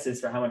make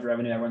guesses for how much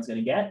revenue everyone's going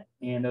to get,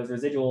 and those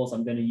residuals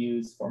I'm going to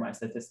use for my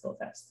statistical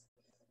test.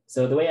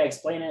 So the way I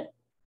explain it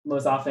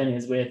most often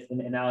is with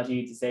an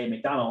analogy to say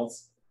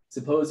McDonald's.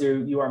 Suppose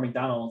you are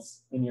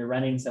McDonald's and you're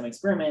running some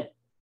experiment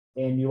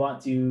and you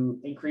want to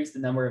increase the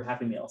number of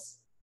Happy Meals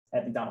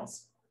at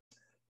McDonald's.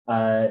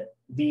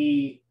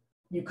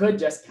 You could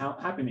just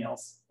count Happy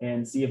Meals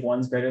and see if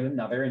one's greater than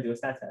another and do a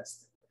stat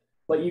test.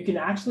 But you can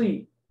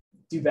actually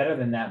do better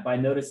than that by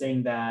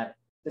noticing that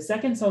the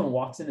second someone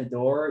walks in the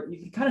door, you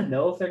can kind of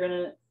know if they're going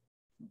to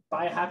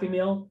buy a Happy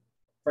Meal.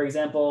 For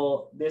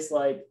example, this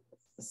like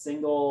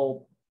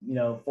single,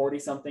 40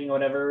 something or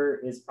whatever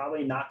is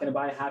probably not going to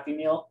buy a Happy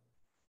Meal,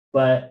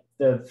 but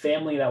the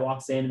family that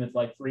walks in with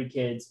like 3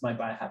 kids might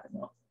buy a Happy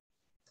Meal.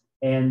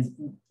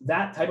 And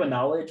that type of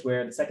knowledge,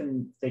 where the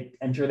second they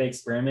enter the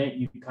experiment,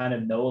 you kind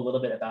of know a little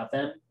bit about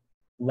them,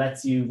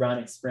 lets you run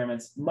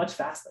experiments much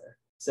faster.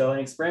 So an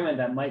experiment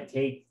that might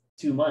take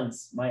 2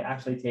 months might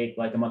actually take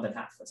like a month and a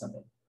half or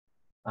something.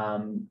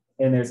 And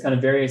there's kind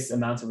of various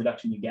amounts of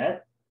reduction you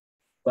get.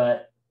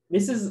 But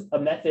this is a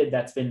method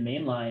that's been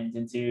mainlined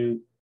into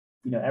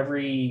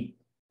every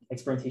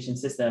experimentation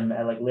system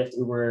at like Lyft,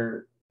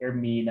 Uber,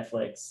 Airbnb,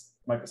 Netflix,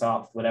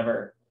 Microsoft,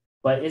 whatever,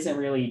 but isn't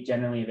really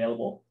generally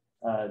available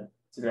to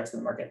the rest of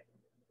the market.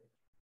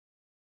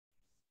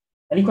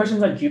 Any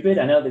questions on Cupid?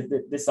 I know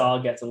that this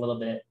all gets a little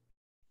bit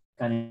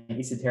kind of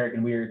esoteric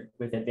and weird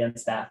with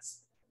advanced stats.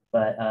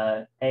 But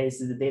hey,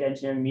 this is the data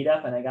engineering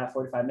meetup, and I got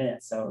 45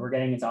 minutes, so we're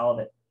getting into all of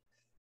it.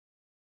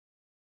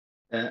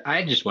 I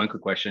had just one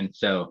quick question.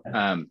 So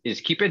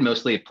is Cupid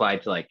mostly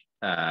applied to like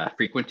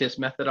frequentist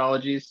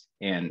methodologies?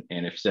 And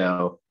if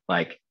so,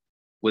 like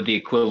would the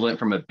equivalent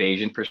from a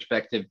Bayesian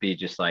perspective be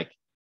just like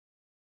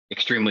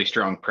extremely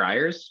strong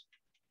priors?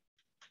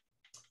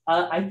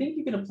 I think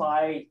you can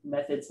apply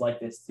methods like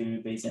this to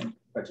Bayesian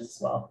approaches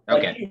as well.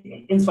 Okay.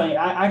 Like, it's funny.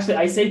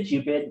 I say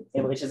Cupid,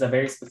 which is a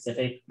very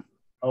specific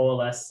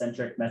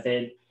OLS-centric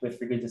method with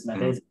frequentist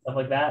methods and stuff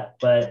like that.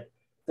 But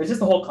there's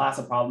just a whole class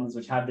of problems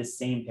which have this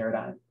same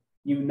paradigm.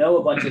 You know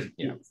a bunch of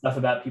stuff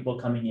about people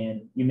coming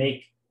in. You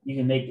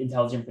can make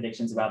intelligent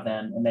predictions about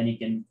them, and then you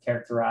can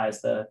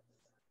characterize the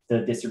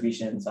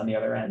distributions on the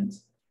other end.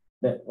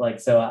 But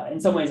in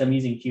some ways, I'm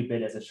using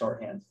Cupid as a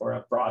shorthand for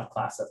a broad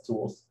class of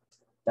tools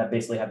that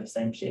basically have the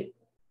same shape.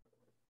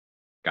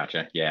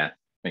 Gotcha. Yeah,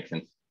 makes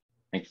sense.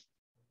 Thanks.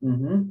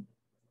 Mm-hmm.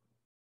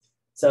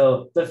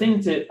 So the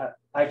thing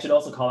I should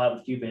also call out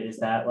with Cupid is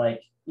that,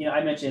 like,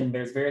 I mentioned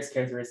there's various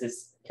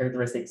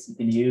characteristics you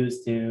can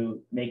use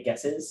to make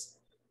guesses.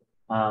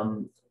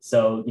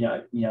 So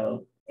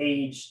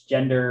age,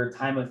 gender,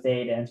 time of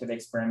day to enter the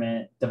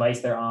experiment, device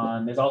they're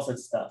on. There's all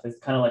sorts of stuff. It's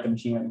kind of like a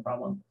machine learning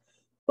problem.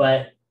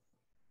 But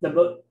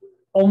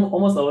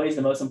almost always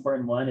the most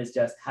important one is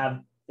just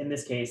have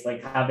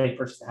they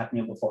purchased a Happy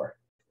Meal before.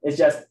 It's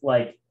just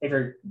like, if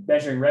you're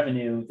measuring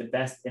revenue, the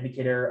best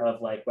indicator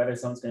of like whether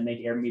someone's going to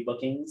make Airbnb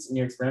bookings in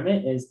your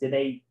experiment is, did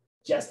they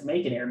just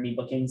make an Airbnb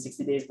booking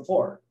 60 days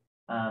before?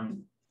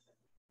 And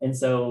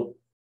so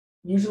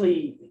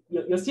usually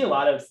you'll see a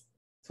lot of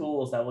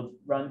tools that will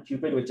run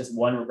Cupid with just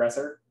one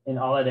regressor, and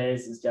all it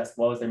is just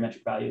what was their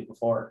metric value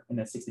before in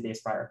the 60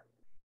 days prior.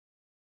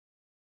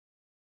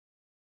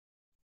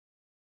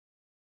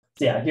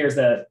 So yeah, here's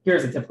a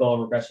typical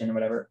regression or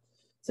whatever.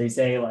 So you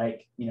say,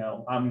 like,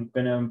 I'm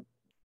gonna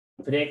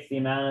predict the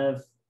amount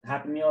of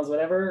Happy Meals,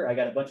 whatever. I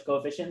got a bunch of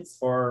coefficients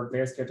for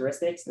various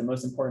characteristics. The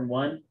most important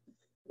one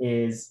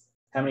is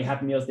how many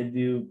Happy Meals did they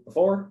do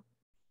before.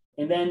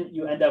 And then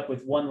you end up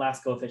with one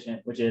last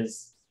coefficient, which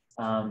is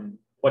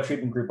what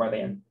treatment group are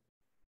they in?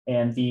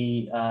 And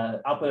the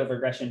output of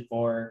regression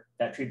for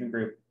that treatment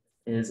group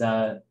is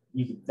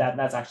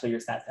that's actually your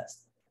stat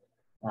test.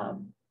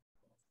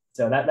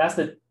 So that's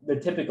the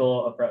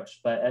typical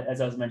approach. But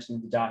as I was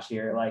mentioning to Josh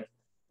here, like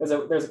there's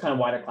a kind of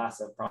wider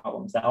class of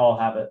problems that all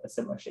have a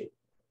similar shape.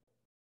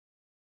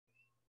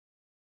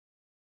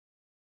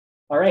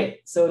 All right,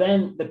 so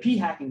then the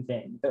p-hacking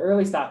thing, the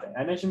early stopping.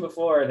 I mentioned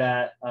before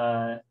that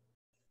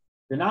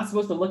you're not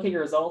supposed to look at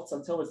your results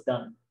until it's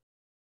done.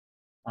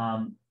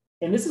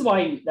 And this is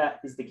why that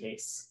is the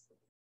case.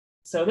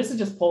 So this is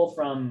just pulled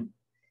from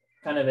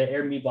kind of the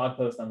Airbnb blog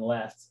post on the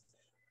left.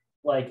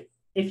 Like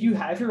if you're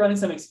running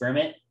some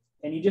experiment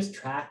and you just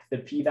track the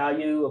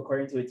p-value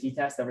according to a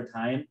t-test over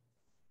time,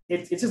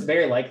 it's just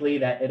very likely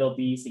that it'll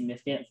be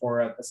significant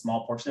for a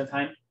small portion of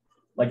time.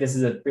 Like this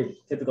is a pretty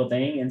typical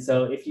thing. And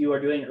so if you are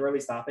doing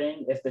early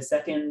stopping, if the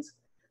second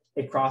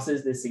it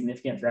crosses this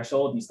significant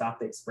threshold, you stop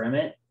the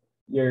experiment,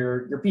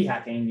 you're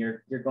p-hacking,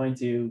 you're going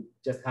to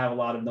just have a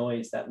lot of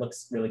noise that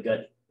looks really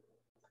good.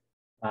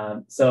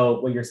 So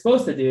what you're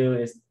supposed to do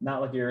is not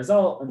look at your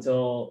result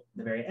until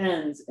the very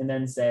end and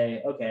then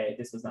say, okay,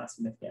 this was not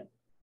significant.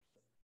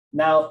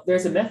 Now,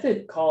 there's a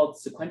method called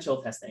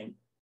sequential testing,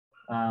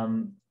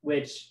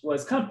 which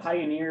was kind of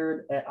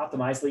pioneered at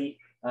Optimizely,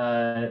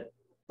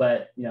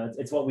 but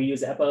it's what we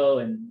use at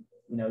Eppo, and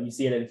you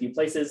see it at a few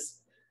places.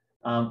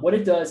 What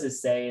it does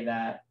is say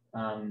that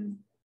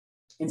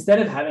instead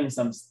of having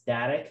some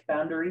static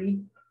boundary,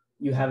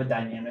 you have a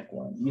dynamic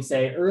one. You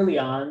say early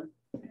on,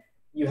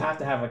 you have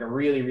to have like a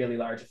really, really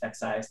large effect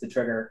size to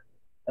trigger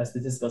a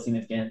statistical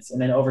significance.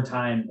 And then over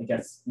time, it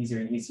gets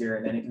easier and easier,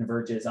 and then it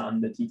converges on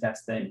the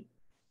t-test thing.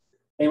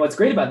 And what's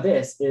great about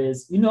this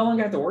is you no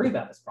longer have to worry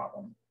about this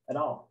problem at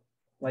all.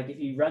 Like if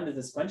you run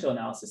the sequential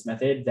analysis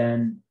method,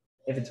 then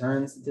if it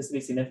turns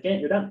statistically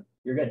significant, you're done,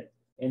 you're good.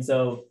 And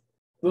so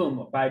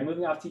boom, by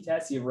moving off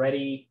t-tests, you've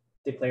already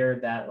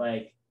declared that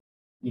like,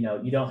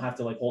 you don't have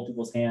to like hold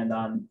people's hand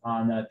on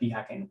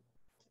p-hacking.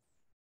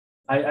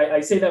 I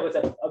say that with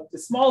the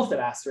smallest of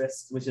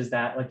asterisks, which is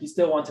that like you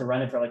still want to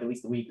run it for like at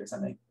least a week or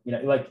something.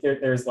 Like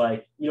there's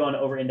like, you don't want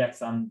to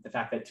over-index on the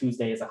fact that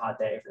Tuesday is a hot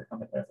day if you're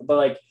coming there. But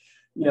like,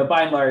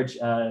 by and large,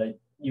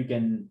 you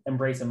can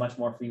embrace a much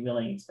more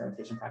freewheeling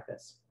experimentation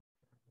practice.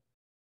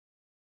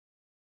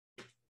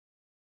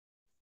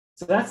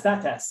 So that's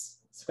that test.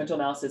 Sequential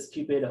analysis,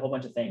 Cupid, a whole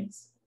bunch of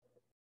things.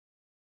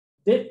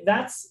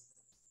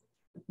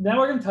 Now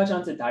we're going to touch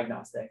on to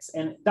diagnostics.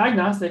 And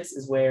diagnostics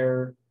is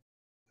where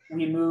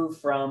we move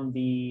from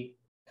the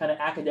kind of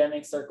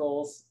academic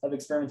circles of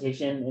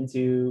experimentation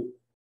into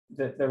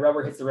the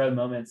rubber hits the road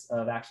moments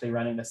of actually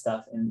running this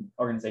stuff in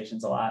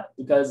organizations a lot,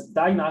 because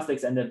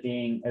diagnostics end up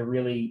being a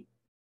really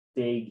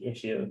big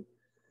issue.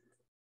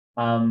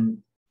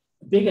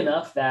 Big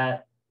enough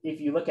that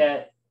if you look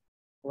at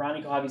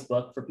Rani Kohavi's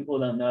book, for people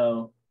who don't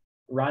know,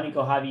 Rani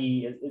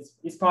Kohavi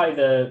is probably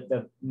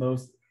the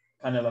most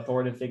kind of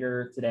authoritative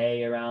figure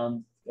today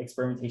around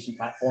experimentation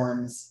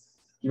platforms.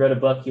 He wrote a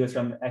book. He was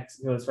from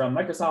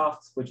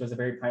Microsoft, which was a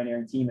very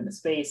pioneering team in the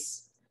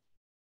space.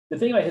 The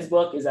thing about his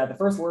book is that the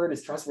first word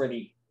is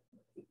trustworthy.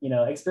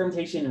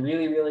 Experimentation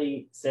really,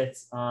 really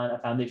sits on a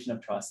foundation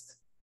of trust.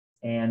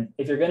 And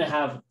if you're going to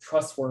have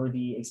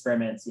trustworthy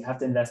experiments, you have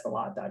to invest a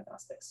lot of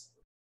diagnostics.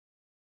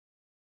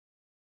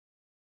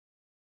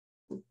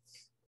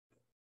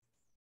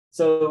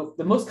 So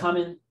the most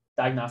common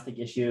diagnostic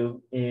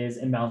issue is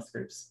imbalanced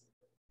groups.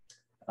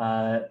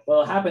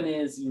 What'll happen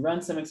is you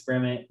run some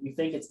experiment, you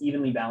think it's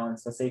evenly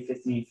balanced, let's say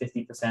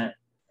 50%,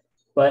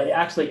 but it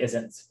actually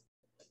isn't.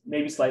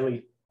 Maybe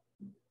slightly.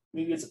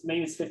 Maybe it's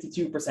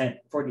 52%,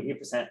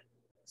 48%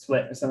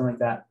 split or something like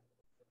that.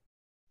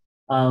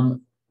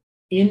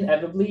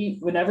 Inevitably,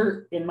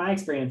 whenever, in my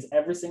experience,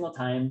 every single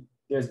time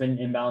there's been an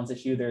imbalance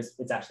issue,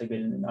 it's actually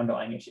been an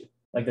underlying issue.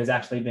 Like there's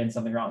actually been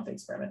something wrong with the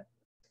experiment.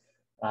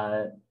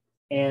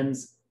 And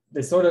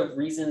the sort of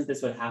reasons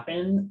this would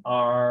happen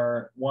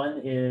are,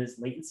 one is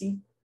latency.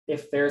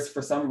 If there's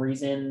for some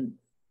reason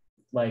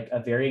like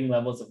a varying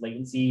levels of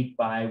latency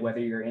by whether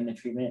you're in the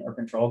treatment or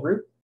control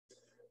group,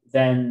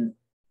 then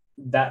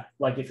that,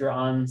 like if you're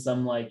on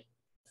some like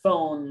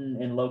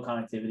phone in low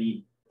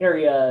connectivity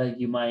area,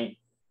 you might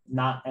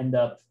not end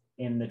up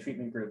in the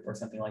treatment group or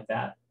something like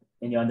that,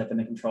 and you end up in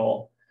the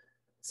control.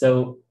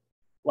 So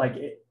like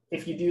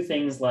if you do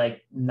things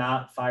like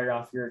not fire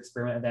off your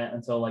experiment event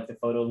until like the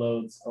photo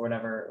loads or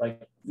whatever,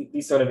 like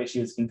these sort of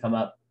issues can come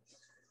up.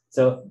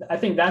 So I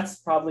think that's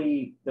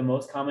probably the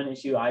most common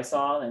issue I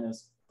saw, and it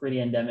was pretty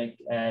endemic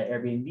at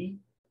Airbnb.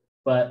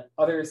 But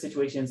other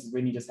situations is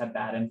when you just have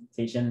bad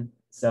implementation.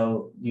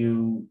 So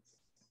you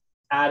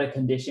add a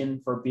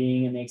condition for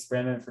being in the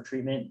experiment for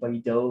treatment, but you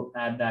don't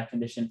add that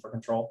condition for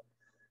control.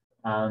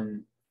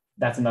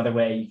 That's another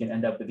way you can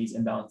end up with these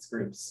imbalanced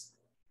groups.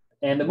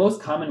 And the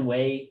most common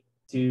way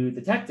to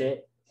detect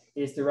it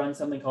is to run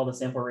something called a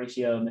sample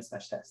ratio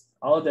mismatch test.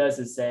 All it does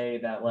is say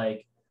that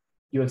like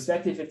you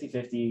expected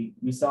 50-50,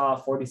 you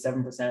saw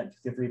 47%,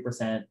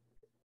 53%,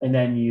 and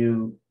then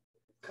you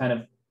kind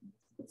of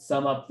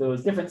sum up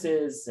those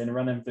differences and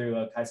run them through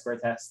a chi-square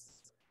test.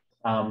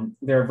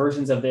 There are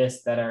versions of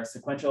this that are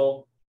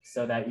sequential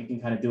so that you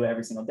can kind of do it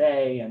every single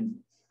day and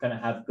kind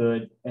of have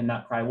good and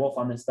not cry wolf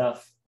on this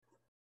stuff.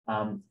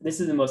 This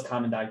is the most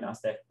common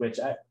diagnostic, which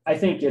I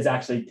think is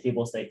actually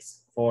table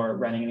stakes for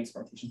running an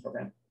experimentation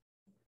program.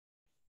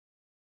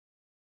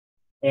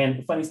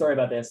 And funny story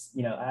about this,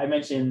 I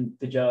mentioned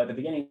to Joe at the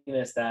beginning of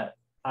this that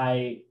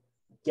I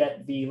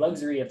get the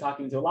luxury of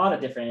talking to a lot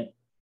of different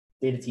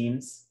data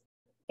teams,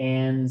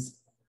 and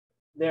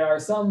there are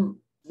some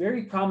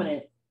very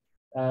prominent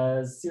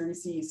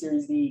Series C,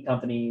 Series D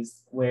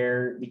companies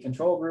where the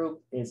control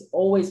group is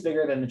always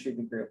bigger than the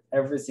treatment group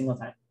every single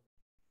time.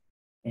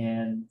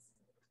 And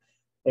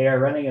they are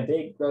running a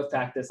big growth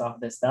practice off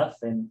of this stuff,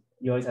 and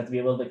you always have to be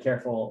a little bit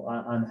careful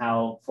on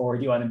how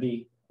forward you want to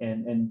be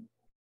and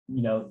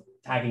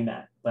tagging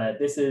that. But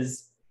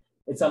it's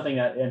something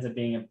that ends up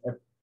being an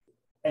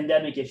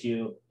endemic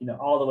issue,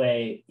 all the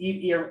way.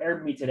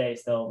 Airbnb today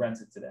still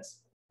runs into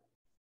this.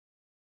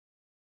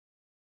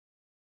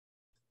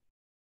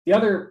 The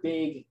other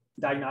big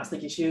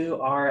diagnostic issue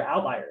are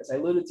outliers. I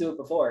alluded to it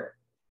before,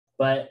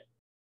 but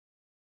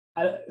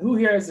who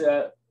here has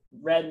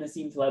read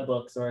Nassim Taleb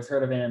books or has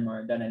heard of him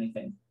or done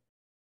anything?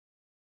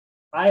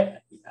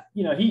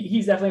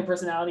 He's definitely a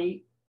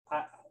personality,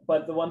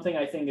 but the one thing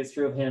I think is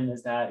true of him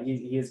is that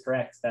he is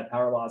correct that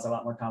power laws are a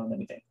lot more common than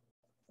we think.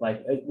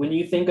 Like when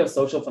you think of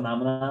social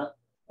phenomena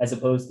as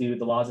opposed to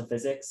the laws of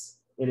physics,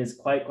 it is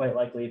quite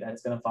likely that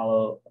it's going to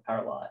follow a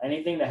power law.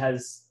 Anything that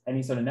has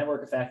any sort of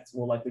network effect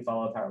will likely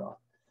follow a power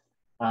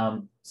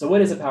law. So what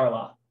is a power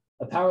law?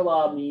 A power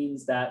law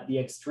means that the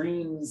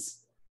extremes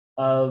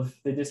of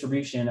the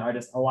distribution are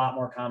just a lot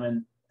more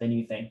common than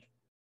you think.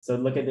 So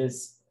look at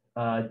this,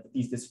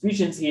 these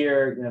distributions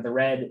here. The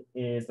red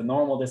is the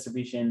normal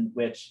distribution,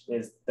 which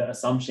is the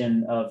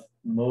assumption of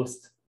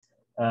most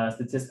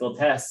statistical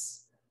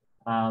tests.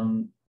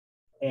 And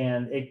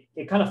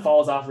it kind of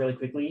falls off really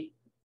quickly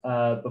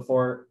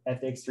before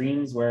at the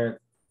extremes, where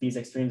these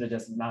extremes are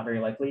just not very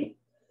likely.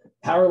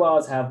 Power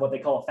laws have what they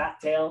call a fat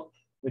tail,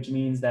 which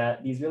means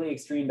that these really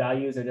extreme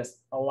values are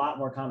just a lot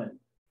more common.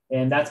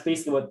 And that's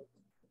basically what,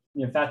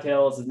 fat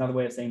tails is another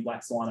way of saying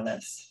black swan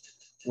events,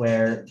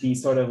 where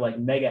these sort of like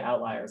mega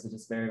outliers are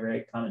just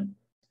very common.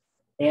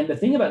 And the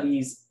thing about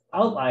these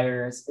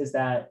outliers is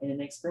that in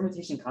an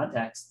experimentation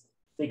context,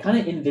 they kind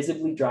of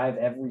invisibly drive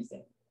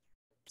everything.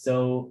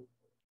 So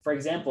for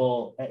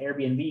example, at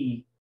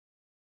Airbnb,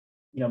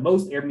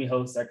 most Airbnb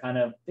hosts are kind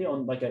of, they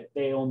own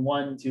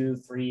 1, 2,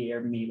 3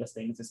 Airbnb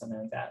listings or something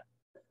like that.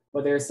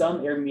 But there are some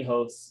Airbnb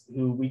hosts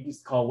who we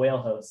used to call whale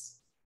hosts,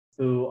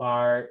 who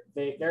are,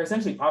 they're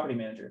essentially property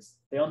managers.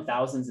 They own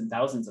thousands and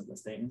thousands of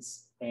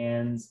listings.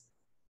 And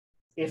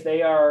if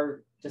they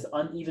are just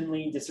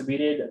unevenly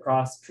distributed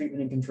across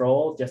treatment and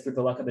control, just through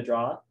the luck of the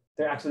draw,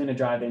 they're actually going to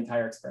drive the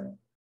entire experiment.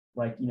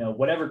 Like,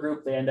 whatever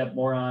group they end up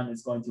more on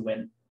is going to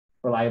win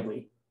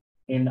reliably.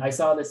 And I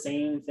saw the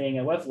same thing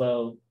at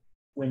Webflow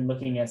when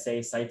looking at,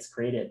 say, sites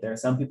created. There are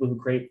some people who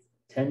create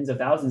tens of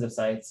thousands of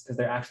sites because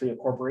they're actually a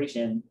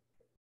corporation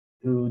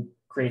who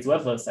creates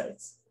Webflow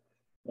sites.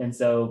 And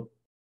so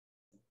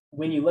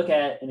when you look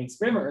at an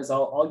experiment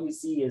result, all you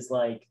see is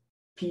like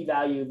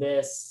p-value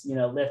this,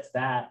 lift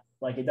that.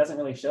 Like it doesn't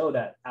really show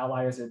that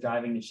outliers are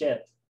driving the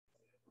ship.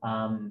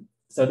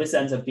 So this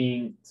ends up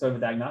being sort of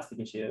a diagnostic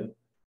issue.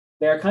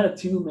 There are kind of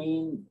two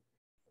main,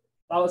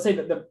 I would say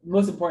that the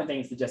most important thing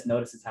is to just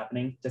notice it's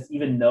happening, just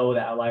even know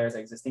that outliers are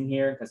existing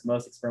here, because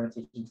most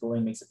experimentation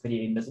tooling makes it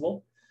pretty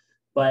invisible.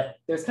 But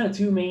there's kind of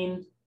two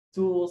main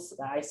tools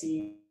that I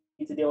see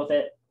to deal with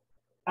it.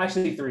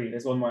 Actually, three.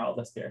 There's one more I'll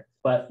list here.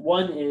 But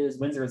one is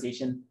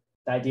Windsorization.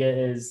 The idea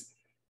is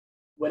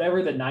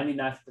whatever the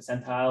 99th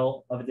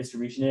percentile of a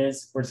distribution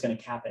is, we're just going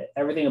to cap it.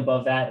 Everything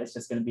above that is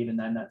just going to be the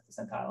 99th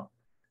percentile.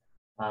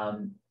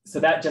 So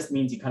that just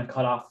means you kind of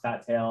cut off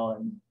fat tail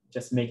and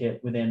just make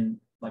it within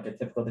like a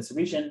typical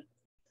distribution.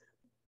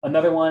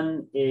 Another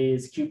one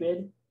is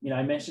Cupid.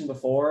 I mentioned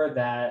before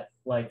that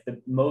like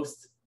the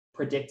most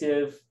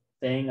predictive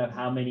thing of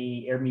how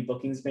many Airbnb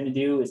bookings you're going to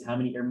do is how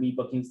many Airbnb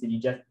bookings did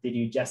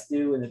you just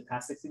do in the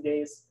past 60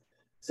 days.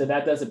 So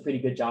that does a pretty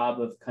good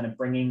job of kind of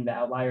bringing the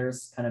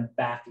outliers kind of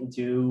back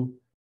into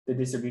the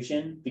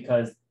distribution,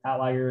 because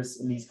outliers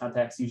in these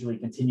contexts usually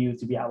continue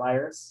to be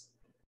outliers.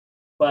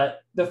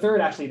 But the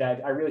third, actually, that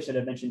I really should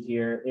have mentioned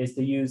here is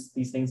to use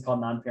these things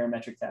called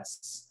non-parametric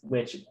tests,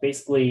 which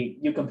basically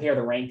you compare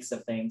the ranks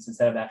of things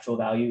instead of actual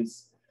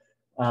values.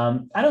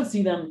 I don't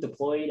see them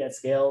deployed at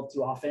scale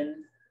too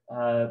often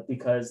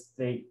because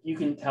you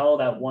can tell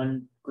that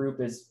one group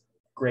is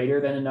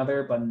greater than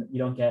another, but you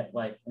don't get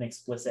like an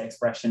explicit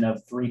expression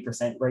of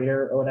 3%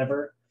 greater or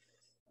whatever.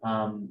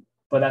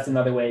 But that's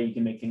another way you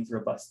can make things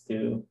robust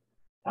to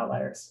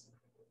outliers.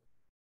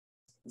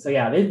 So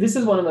yeah, this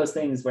is one of those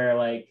things where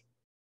like,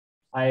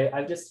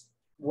 I've just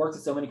worked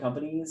with so many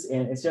companies,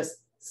 and it's just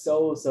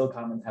so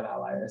common to have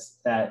outliers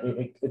that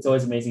it's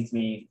always amazing to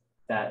me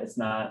that it's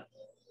not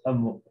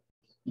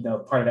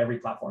part of every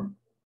platform.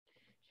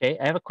 Okay,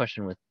 I have a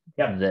question with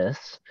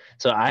this.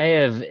 So I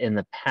have in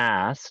the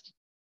past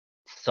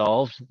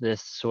solved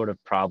this sort of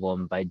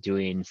problem by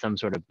doing some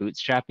sort of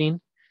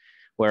bootstrapping,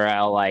 where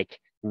I'll like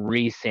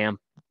resample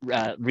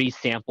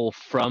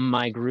from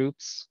my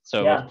groups.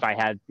 So if I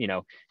had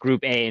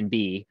group A and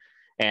B,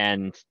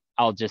 and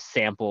I'll just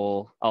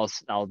sample, I'll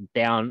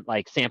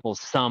sample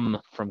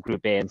some from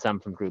group A and some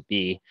from group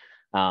B.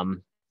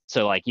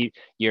 So like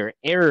your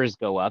errors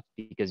go up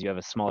because you have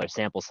a smaller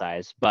sample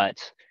size, but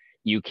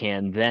you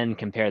can then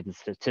compare the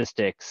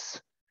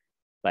statistics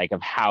like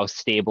of how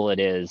stable it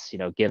is,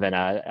 given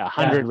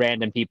 100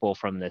 random people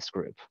from this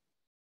group.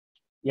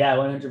 Yeah,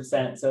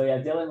 100%. So yeah,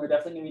 Dylan, we're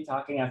definitely going to be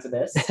talking after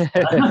this.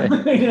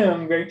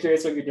 I'm very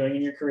curious what you're doing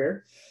in your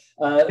career.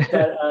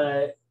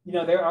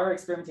 There are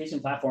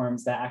experimentation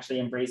platforms that actually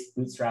embrace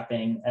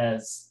bootstrapping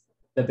as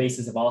the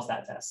basis of all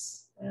stat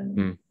tests.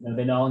 And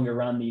they no longer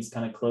run these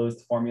kind of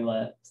closed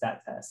formula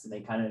stat tests. And they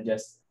kind of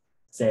just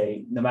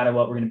say, no matter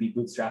what, we're going to be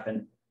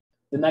bootstrapping.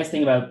 The nice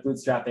thing about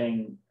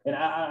bootstrapping, and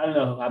I don't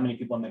know how many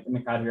people in the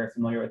crowd here are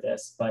familiar with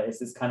this, but it's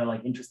this kind of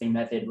like interesting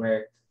method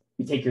where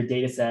you take your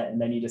data set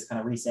and then you just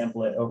kind of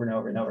resample it over and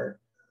over and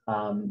over.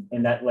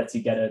 And that lets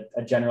you get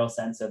a general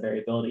sense of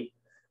variability.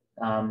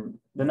 The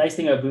nice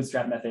thing about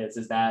bootstrap methods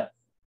is that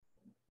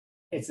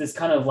it's this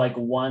kind of like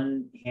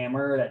one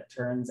hammer that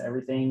turns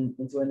everything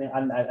into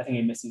I think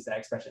I misused that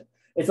expression.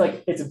 It's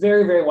like, it's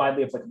very, very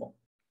widely applicable,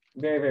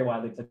 very, very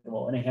widely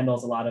applicable, and it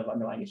handles a lot of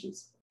underlying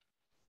issues.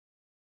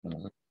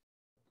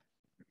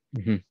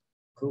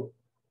 Cool.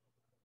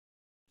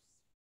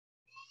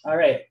 All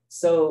right.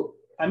 So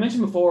I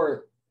mentioned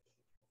before,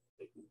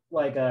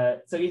 like,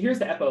 so here's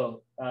the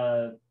Eppo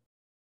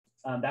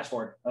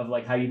dashboard of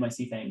like how you might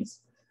see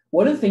things.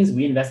 One of the things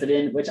we invested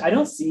in, which I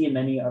don't see in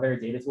many other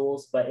data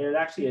tools, but it was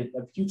actually a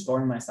huge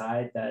thorn in my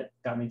side that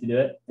got me to do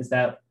it, is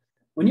that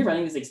when you're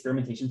running these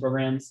experimentation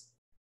programs,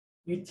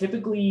 you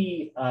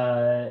typically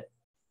are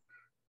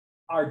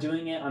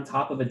doing it on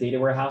top of a data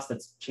warehouse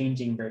that's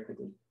changing very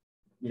quickly.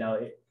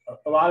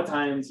 A lot of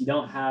times you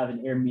don't have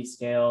an Airbnb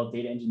scale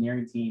data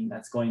engineering team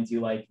that's going to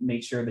like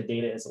make sure the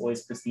data is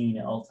always pristine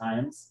at all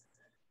times.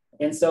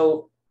 And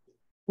so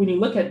when you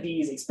look at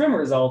these experiment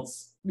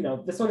results,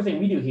 the sort of thing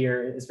we do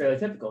here is fairly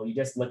typical. You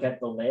just look at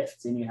the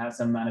lift and you have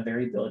some amount of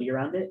variability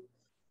around it.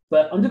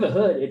 But under the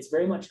hood, it's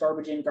very much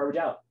garbage in, garbage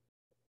out.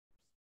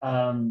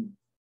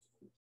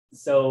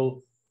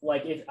 So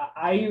like if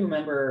I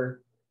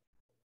remember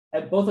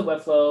at both at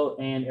Webflow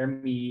and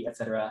Airbnb, et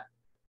cetera,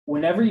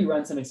 whenever you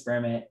run some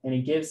experiment and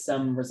it gives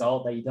some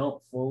result that you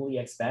don't fully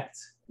expect,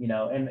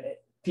 and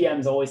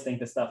PMs always think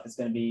this stuff is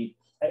going to be,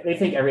 they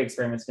think every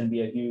experiment is going to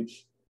be a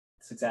huge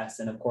success.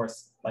 And of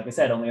course, like I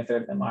said, only a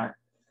third of them are.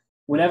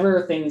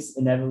 Whenever things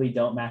inevitably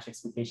don't match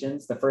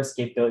expectations, the first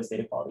scapegoat is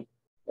data quality.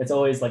 It's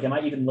always like, am I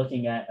even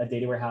looking at a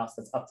data warehouse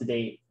that's up to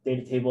date,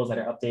 data tables that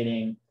are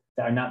updating,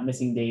 that are not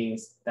missing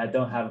days, that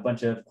don't have a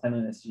bunch of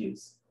cleanliness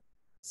issues?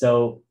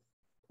 So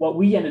what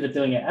we ended up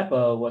doing at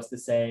Eppo was to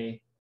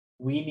say,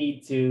 we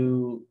need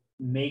to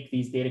make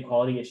these data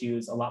quality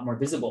issues a lot more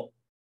visible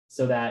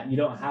so that you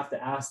don't have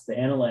to ask the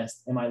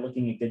analyst, am I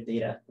looking at good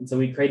data? And so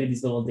we created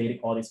these little data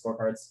quality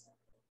scorecards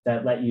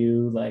that let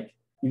you, like,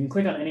 you can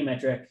click on any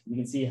metric, you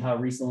can see how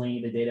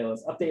recently the data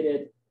was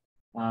updated,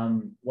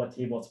 what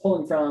table it's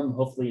pulling from.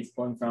 Hopefully it's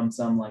pulling from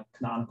some like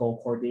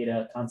canonical core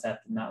data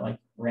concept, not like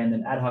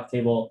random ad hoc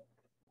table.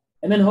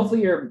 And then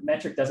hopefully your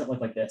metric doesn't look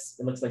like this.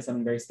 It looks like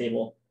something very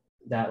stable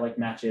that like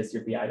matches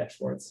your BI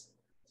dashboards.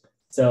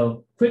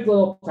 So quick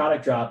little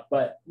product drop,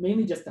 but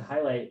mainly just to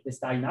highlight this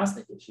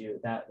diagnostic issue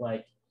that,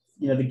 like,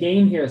 you know, the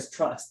game here is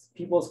trust.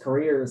 People's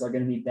careers are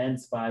going to be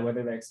bent by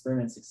whether their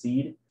experiments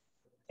succeed.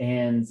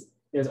 And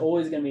there's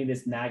always going to be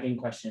this nagging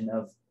question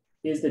of,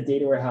 is the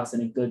data warehouse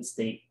in a good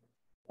state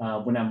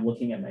when I'm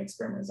looking at my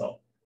experiment result?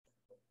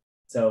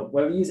 So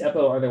whether you use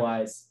Eppo or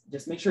otherwise,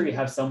 just make sure you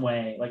have some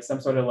way, like some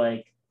sort of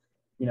like,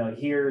 you know,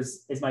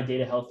 is my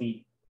data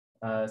healthy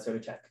sort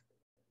of check.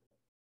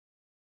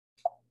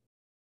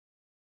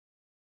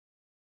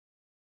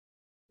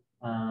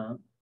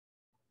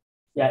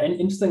 Yeah, and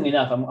interestingly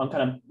enough, I'm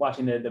kind of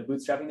watching the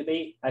bootstrapping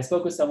debate. I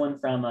spoke with someone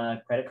from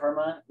Credit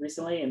Karma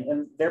recently,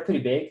 and they're pretty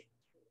big.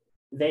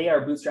 They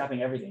are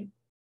bootstrapping everything.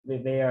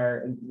 They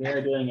are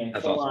doing a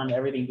full-on awesome.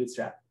 Everything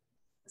bootstrap.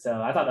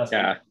 So I thought that was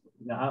cool.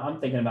 You know,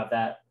 I'm thinking about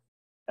that.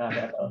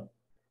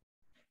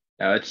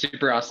 It's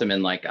super awesome,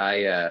 and like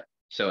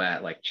so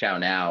at like Chow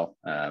Now,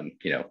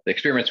 you know, the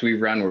experiments we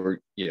run, we're,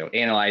 you know,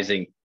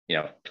 analyzing, you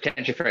know,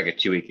 potentially for like a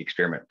 2-week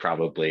experiment,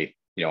 probably,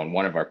 you know, on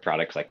one of our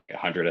products, like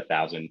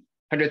 100,000,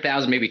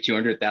 maybe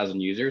 200,000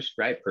 users,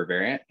 right, per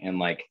variant. And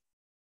like,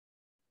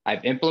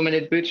 I've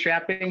implemented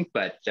bootstrapping,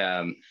 but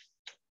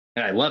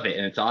and I love it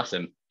and it's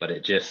awesome, but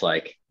it just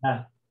like,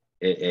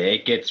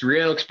 it gets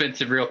real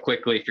expensive real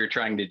quickly if you're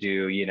trying to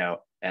do, you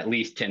know, at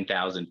least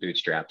 10,000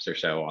 bootstraps or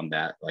so on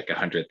that, like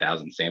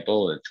 100,000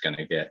 sample. It's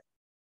gonna get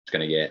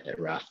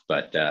rough,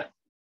 but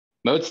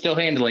Mode's still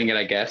handling it,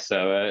 I guess,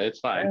 so it's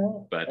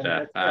fine. But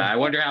I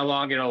wonder how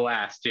long it'll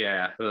last.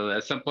 Yeah,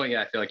 at some point,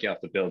 yeah, I feel like you have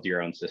to build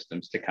your own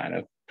systems to kind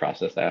of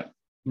process that.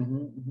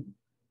 Cool.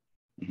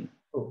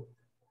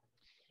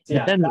 So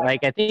yeah, depends,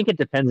 like I think it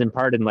depends in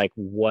part in like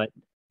what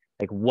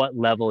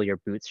level you're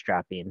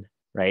bootstrapping,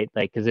 right?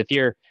 Like, because if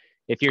you're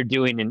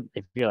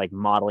like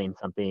modeling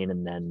something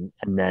and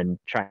then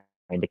trying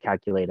to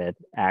calculate an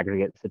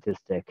aggregate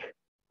statistic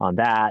on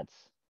that,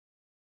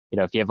 you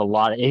know, if you have a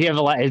lot,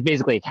 it's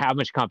basically how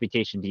much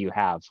computation do you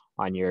have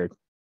on your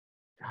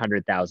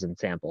 100,000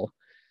 sample?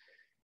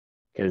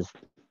 Because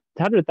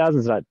 100,000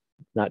 is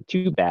not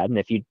too bad, and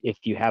if you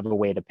have a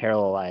way to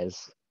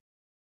parallelize,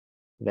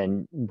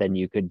 then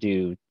you could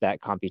do that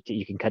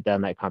you can cut down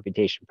that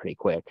computation pretty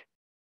quick.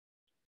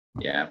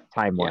 Yeah.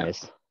 Time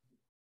wise.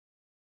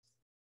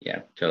 Yeah,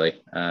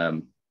 totally.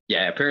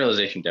 Yeah,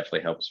 parallelization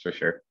definitely helps for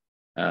sure.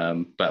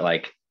 But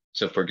like,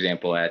 so for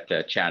example,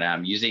 at Chat,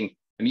 I'm using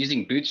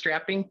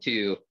bootstrapping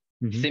to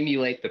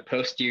simulate the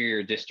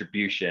posterior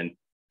distribution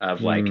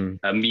of like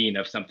a mean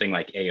of something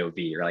like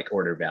AOV or like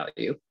order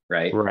value,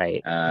 right?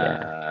 Right.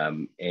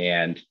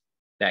 And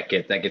that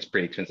gets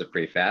pretty expensive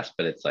pretty fast,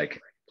 but it's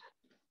like,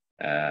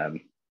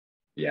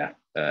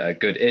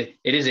 good. It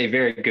is a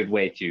very good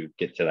way to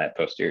get to that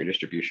posterior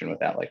distribution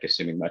without like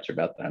assuming much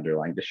about the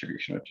underlying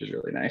distribution, which is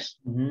really nice.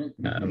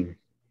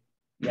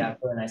 Yeah,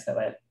 really nice that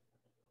way.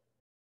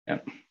 Yeah.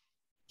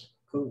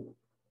 Cool.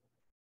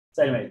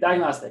 So anyway,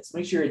 diagnostics.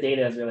 Make sure your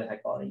data is really high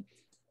quality.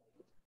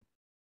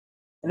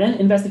 And then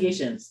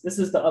investigations. This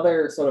is the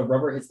other sort of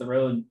rubber hits the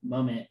road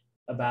moment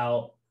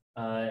about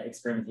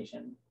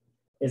experimentation,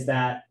 is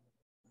that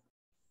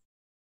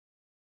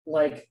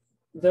like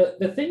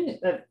the thing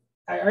that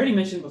I already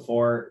mentioned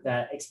before,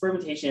 that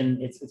experimentation,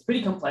 it's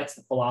pretty complex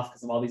to pull off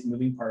because of all these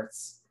moving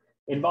parts.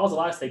 It involves a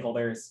lot of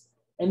stakeholders.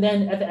 And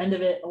then at the end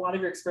of it, a lot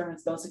of your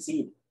experiments don't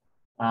succeed.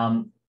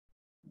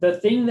 The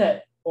thing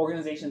that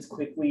organizations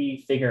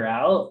quickly figure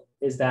out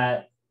is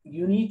that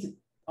you need to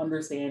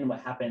understand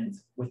what happened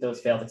with those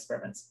failed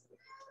experiments.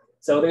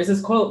 So there's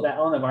this quote that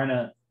Elena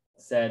Varna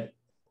said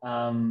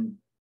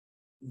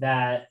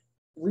that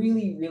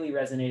really, really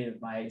resonated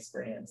with my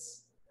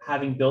experience,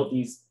 having built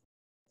these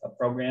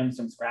programs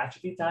from scratch a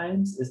few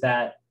times, is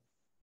that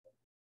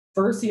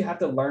first you have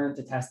to learn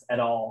to test at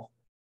all.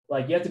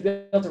 Like you have to be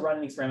able to run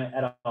an experiment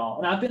at all.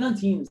 And I've been on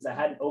teams that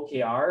had an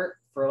OKR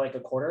for like a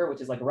quarter,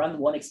 which is like run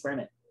one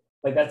experiment.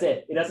 Like that's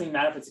it. It doesn't even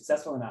matter if it's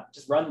successful or not,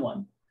 just run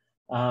one.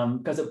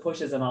 Because it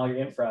pushes on all your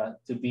infra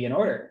to be in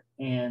order.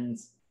 And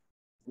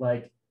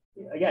like,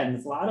 again,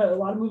 it's a lot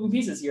of moving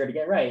pieces here to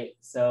get right.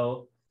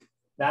 So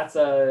that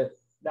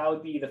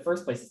would be the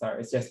first place to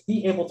start, is just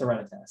be able to run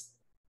a test.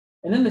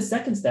 And then the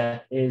second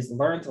step is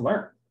learn to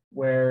learn,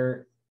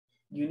 where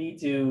you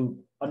need to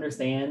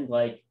understand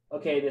like,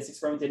 okay, this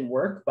experiment didn't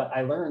work, but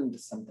I learned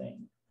something.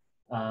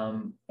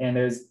 And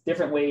there's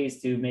different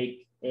ways to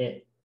make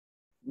it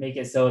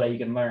so that you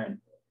can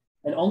learn.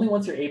 And only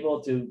once you're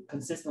able to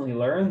consistently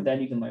learn, then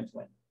you can learn to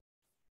win.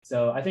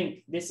 So I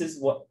think this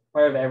is what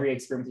part of every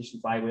experimentation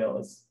flywheel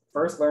is: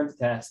 first learn to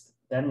test,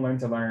 then learn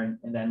to learn,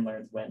 and then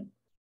learn to win.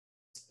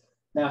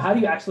 Now, how do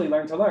you actually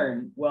learn to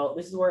learn? Well,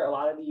 this is where a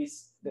lot of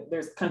these,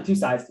 there's kind of two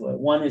sides to it.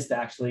 One is to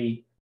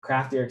actually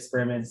craft your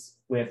experiments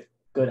with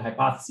good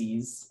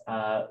hypotheses,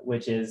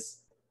 which is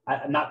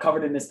I'm not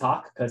covered in this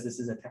talk because this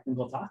is a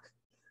technical talk.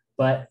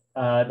 But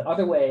the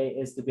other way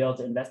is to be able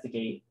to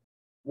investigate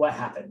what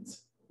happened.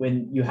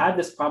 When you had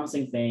this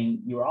promising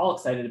thing, you were all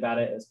excited about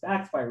it, it was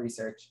backed by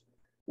research.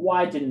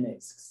 Why didn't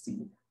it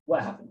succeed?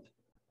 What happened?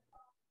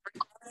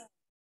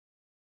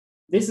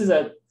 This is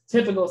a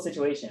typical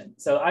situation.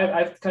 So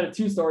I've kind of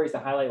two stories to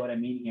highlight what I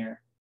mean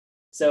here.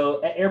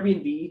 So at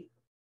Airbnb,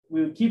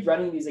 we would keep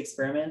running these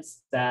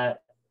experiments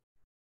that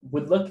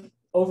would look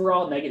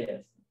overall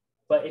negative.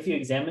 But if you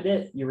examined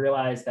it, you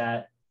realize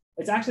that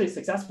it's actually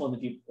successful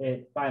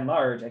by and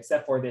large,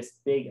 except for this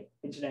big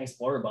Internet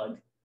Explorer bug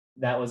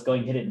that was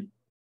going hidden.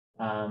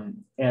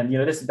 And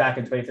this is back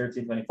in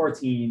 2013,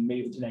 2014,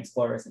 maybe Internet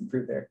Explorer has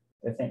improved their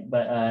thing.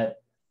 But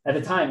at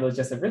the time, it was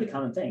just a really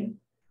common thing.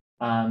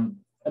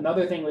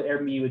 Another thing with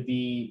Airbnb would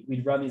be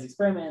we'd run these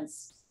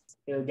experiments.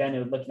 It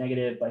would look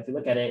negative, but if you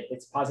look at it,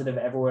 it's positive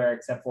everywhere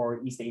except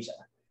for East Asia.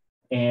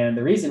 And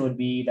the reason would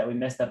be that we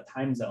messed up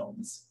time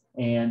zones.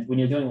 And when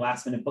you're doing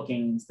last minute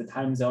bookings, the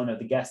time zone of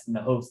the guest and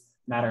the host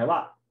matter a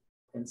lot.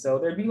 And so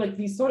there'd be like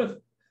these sort of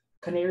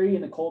canary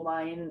in the coal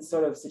mine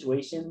sort of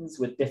situations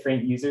with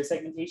different user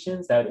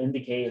segmentations that would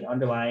indicate an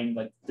underlying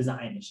like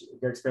design issue.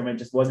 Your experiment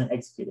just wasn't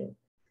executed.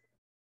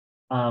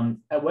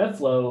 At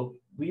Webflow,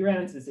 we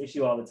ran into this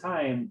issue all the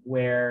time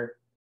where,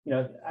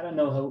 I don't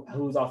know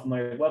who's all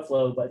familiar with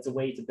Webflow, but it's a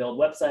way to build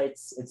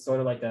websites. It's sort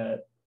of like a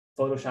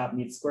Photoshop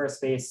meets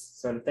Squarespace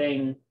sort of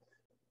thing.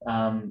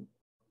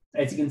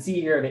 As you can see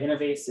here, the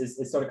interface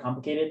is sort of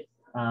complicated.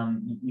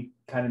 You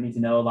kind of need to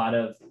know a lot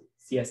of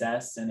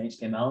CSS and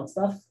HTML and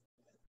stuff.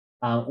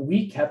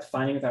 We kept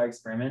finding with our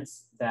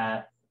experiments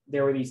that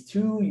there were these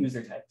two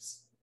user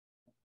types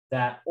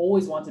that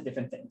always wanted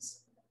different things.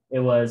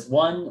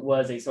 One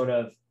was a sort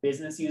of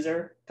business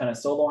user, kind of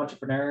solo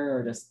entrepreneur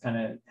or just kind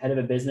of head of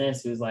a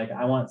business who's like,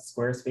 I want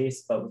Squarespace,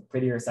 but with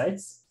prettier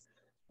sites.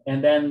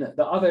 And then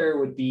the other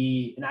would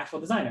be an actual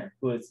designer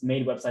who has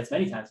made websites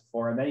many times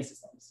before on many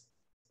systems.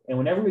 And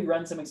whenever we'd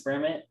run some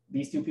experiment,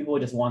 these two people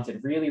just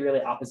wanted really,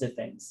 really opposite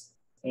things.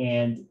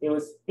 And it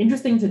was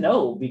interesting to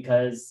know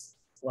because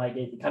like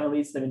it kind of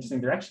leads to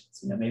interesting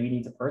directions. Maybe you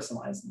need to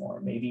personalize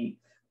more. Maybe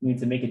you need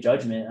to make a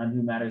judgment on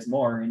who matters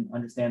more and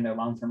understand their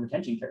long-term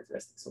retention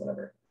characteristics or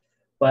whatever.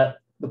 But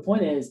the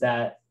point is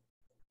that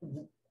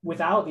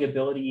without the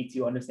ability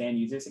to understand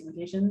user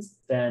segmentations,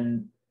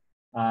 then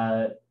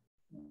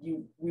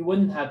we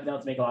wouldn't have been able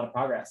to make a lot of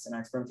progress in our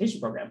experimentation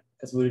program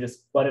because we would have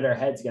just butted our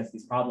heads against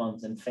these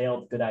problems and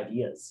failed good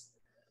ideas.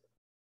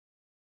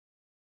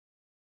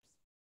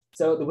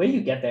 So the way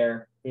you get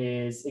there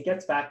is it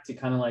gets back to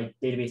kind of like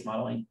database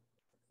modeling.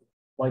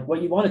 Like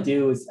what you want to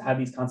do is have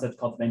these concepts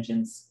called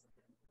dimensions.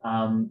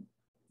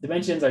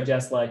 Dimensions are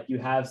just like you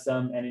have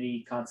some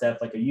entity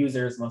concept, like a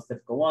user is the most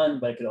typical one,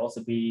 but it could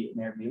also be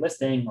an Airbnb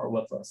listing or a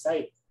Webflow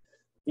site.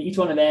 Each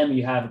one of them,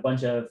 you have a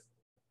bunch of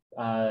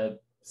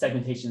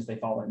segmentations they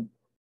fall in.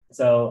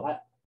 So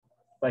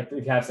like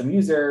if you have some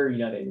user,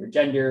 their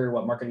gender,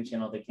 what marketing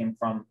channel they came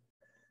from.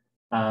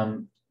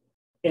 And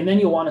then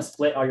you want to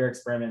split all your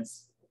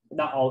experiments.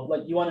 Not all,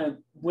 like you want to,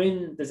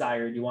 when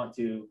desired, you want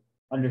to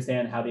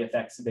understand how the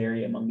effects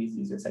vary among these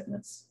user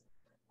segments.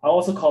 I'll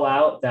also call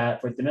out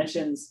that for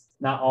dimensions,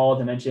 not all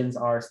dimensions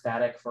are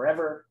static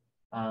forever.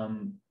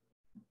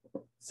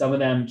 Some of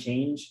them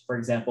change. For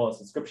example, a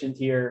subscription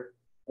tier,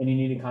 and you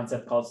need a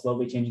concept called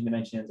slowly changing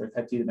dimensions or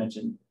type 2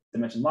 dimension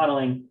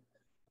modeling.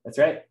 That's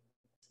right,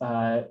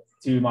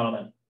 to model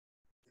them.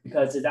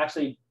 Because it's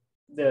actually,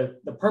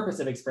 the purpose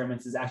of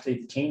experiments is actually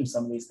to change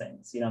some of these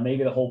things.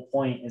 Maybe the whole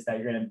point is that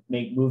you're going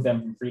to move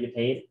them from free to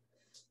paid.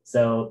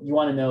 So you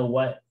want to know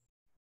what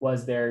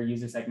was their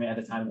user segment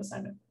at the time of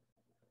assignment.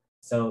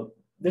 So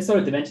this sort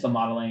of dimensional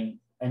modeling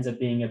ends up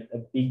being a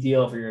big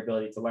deal for your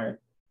ability to learn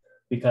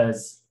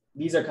because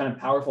these are kind of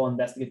powerful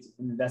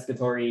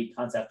investigatory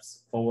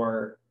concepts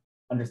for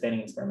understanding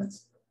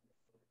experiments.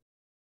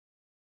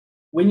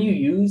 When you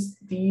use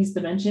these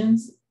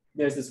dimensions,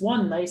 there's this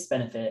one nice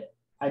benefit.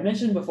 I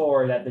mentioned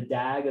before that the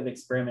DAG of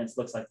experiments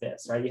looks like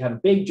this, right? You have a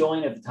big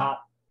join at the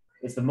top.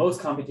 It's the most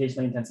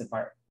computationally intensive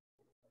part.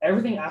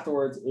 Everything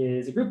afterwards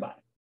is a group by.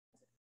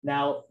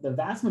 Now, the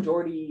vast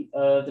majority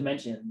of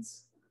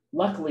dimensions,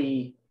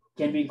 luckily,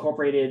 can be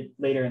incorporated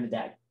later in the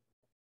DAG.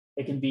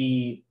 It can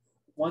be,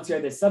 once you're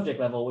at this subject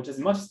level, which is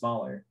much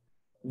smaller,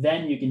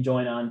 then you can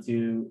join on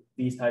to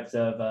these types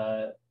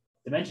of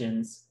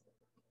dimensions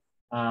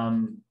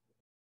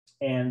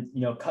and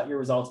cut your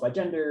results by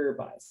gender,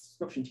 by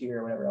subscription tier,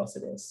 or whatever else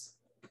it is.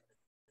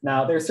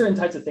 Now, there are certain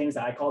types of things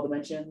that I call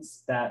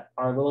dimensions that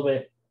are a little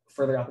bit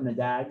further up in the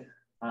DAG,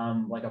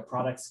 like a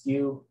product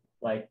SKU,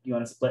 like you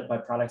want to split by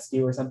product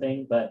SKU or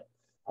something, but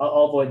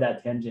I'll avoid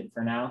that tangent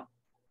for now.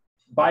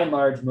 By and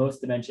large,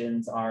 most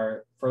dimensions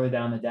are further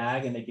down the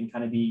DAG and they can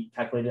kind of be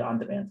calculated on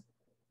demand.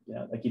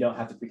 Like you don't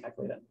have to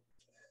pre-calculate them.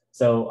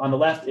 So on the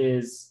left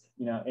is,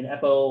 in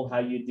Eppo, how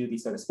you do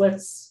these sort of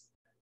splits.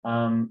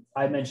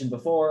 I mentioned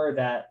before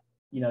that,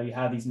 you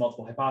have these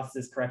multiple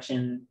hypothesis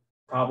correction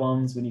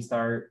problems when you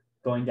start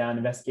going down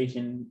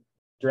investigation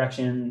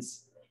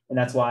directions. And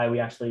that's why we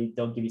actually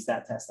don't give you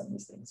stat tests on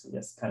these things. We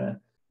just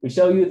we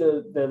show you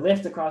the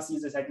lift across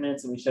user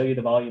segments, and we show you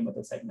the volume of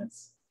those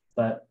segments.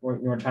 But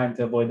we're trying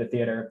to avoid the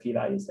theater of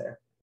p-values there.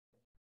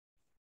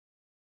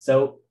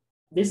 So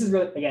this is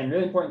really, again,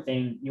 really important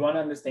thing. You want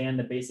to understand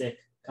the basic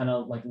kind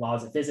of like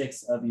laws of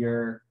physics of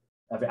your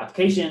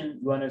application.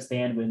 You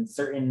understand when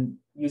certain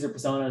user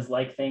personas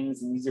like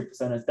things and user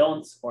personas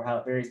don't, or how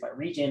it varies by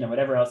region or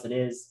whatever else it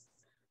is.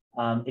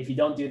 If you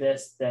don't do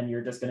this, then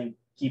you're just going to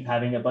keep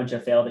having a bunch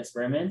of failed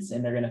experiments,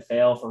 and they're going to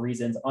fail for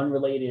reasons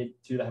unrelated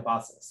to the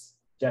hypothesis,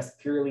 just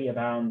purely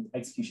around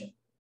execution.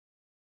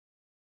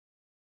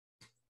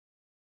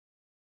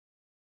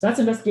 So that's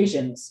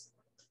investigations.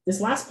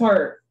 This last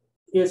part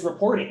is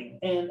reporting.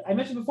 And I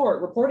mentioned before,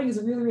 reporting is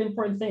a really, really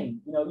important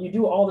thing. You know, you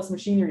do all this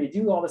machinery, you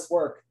do all this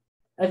work.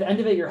 At the end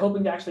of it, you're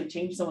hoping to actually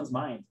change someone's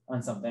mind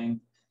on something.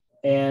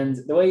 And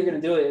the way you're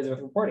going to do it is with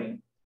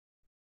reporting.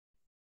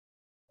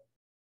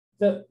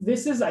 So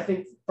this is, I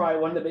think, probably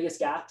one of the biggest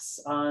gaps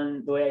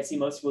on the way I see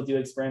most people do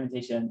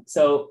experimentation.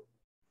 So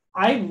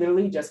I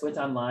literally just went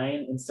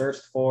online and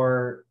searched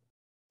for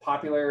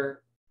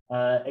popular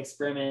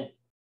experiment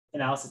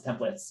analysis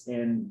templates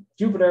in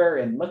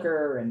Jupyter and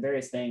Looker and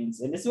various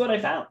things. And this is what I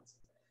found.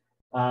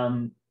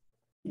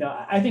 You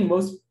know, I think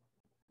most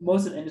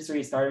of the industry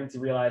is starting to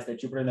realize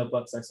that Jupyter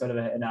notebooks are sort of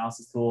an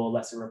analysis tool,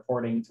 less a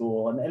reporting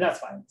tool, and that's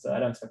fine. So I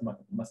don't expect much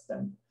of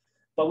them.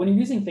 But when you're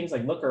using things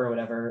like Looker or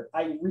whatever,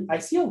 I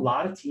see a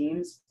lot of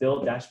teams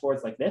build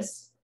dashboards like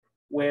this,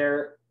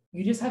 where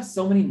you just have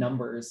so many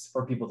numbers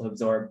for people to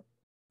absorb.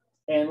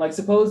 And like,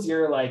 suppose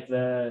you're like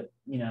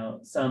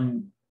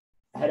some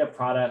head of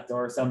product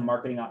or some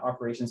marketing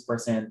operations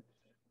person,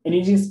 and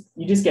you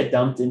just get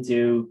dumped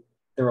into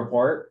the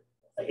report.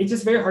 It's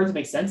just very hard to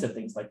make sense of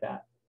things like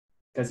that,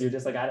 because you're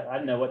just like, I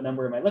don't know, what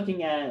number am I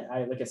looking at?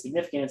 I look at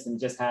significance and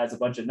it just has a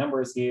bunch of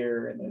numbers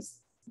here and there's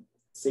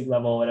sig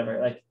level, whatever.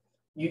 Like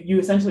you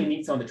essentially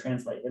need someone to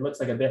translate. It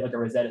looks like a bit like a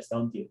Rosetta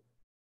Stone cube.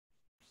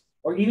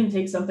 Or even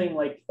take something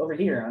like over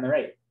here on the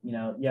right, you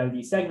know, you have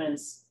these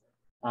segments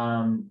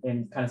and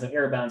kind of some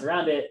error bounds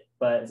around it,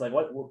 but it's like,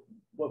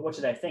 what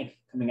should I think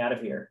coming out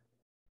of here?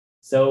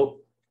 So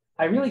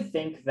I really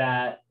think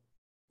that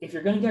if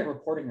you're going to get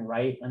reporting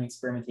right on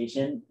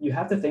experimentation, you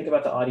have to think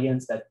about the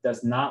audience that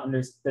does not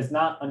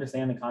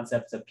understand the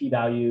concepts of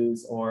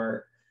p-values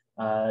or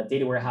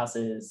data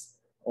warehouses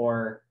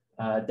or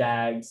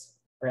DAGs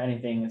or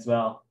anything as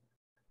well.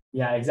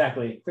 Yeah,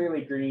 exactly.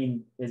 Clearly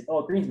green's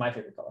my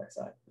favorite color.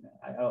 So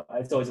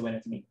it's always a winner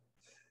to me.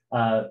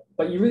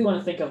 But you really want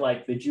to think of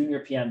like the junior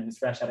PM who's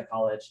fresh out of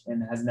college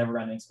and has never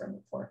run an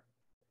experiment before.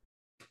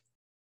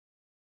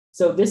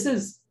 So this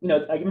is,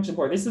 like I mentioned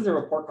before, this is a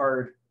report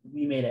card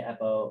we made at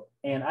Eppo.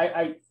 And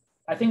I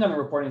think on the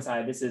reporting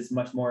side, this is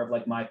much more of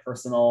like my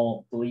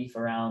personal belief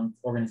around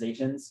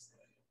organizations.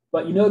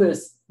 But you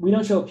notice we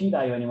don't show a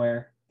p-value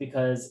anywhere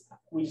because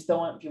we just don't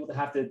want people to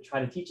have to try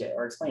to teach it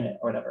or explain it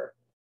or whatever.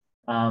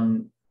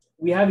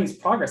 We have these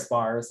progress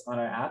bars on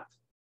our app.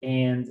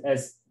 And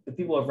as the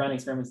people who have run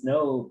experiments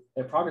know,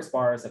 a progress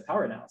bar is a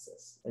power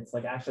analysis. It's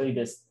like actually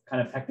this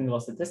kind of technical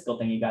statistical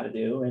thing you got to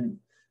do. And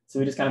so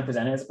we just kind of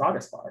present it as a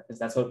progress bar because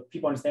that's what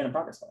people understand a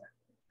progress bar.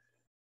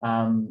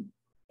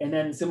 And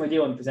then similar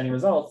deal when presenting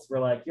results, we're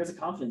like, here's a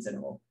confidence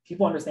interval.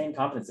 People understand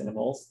confidence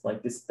intervals.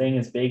 Like this thing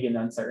is big and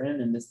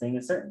uncertain and this thing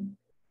is certain.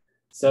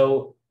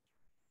 So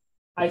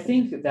I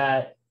think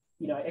that,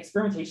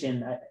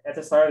 experimentation, at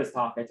the start of this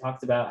talk, I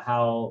talked about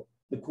how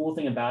the cool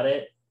thing about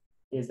it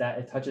is that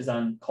it touches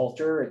on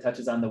culture. It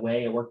touches on the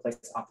way a workplace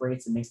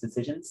operates and makes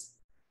decisions.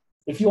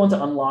 If you want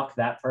to unlock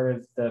that part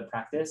of the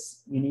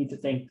practice, you need to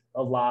think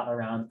a lot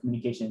around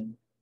communication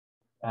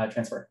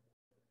transfer.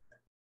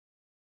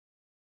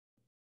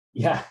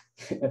 Yeah,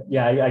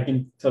 yeah, I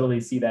can totally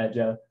see that,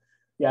 Joe.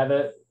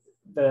 Yeah,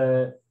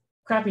 the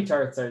crappy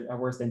charts are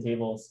worse than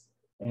tables,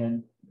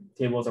 and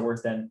tables are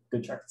worse than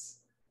good charts.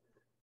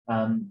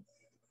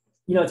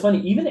 It's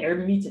funny, even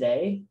Airbnb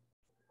today,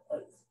 a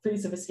pretty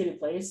sophisticated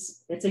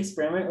place, its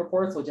experiment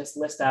reports will just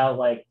list out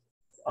like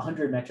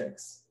 100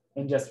 metrics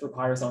and just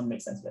require someone to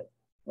make sense of it.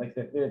 Like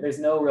there's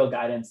no real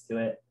guidance to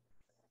it.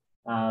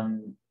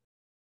 Some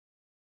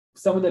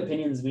of the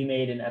opinions we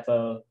made in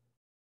Eppo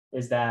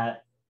is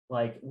that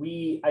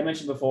I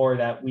mentioned before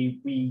that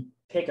we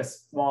pick a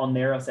small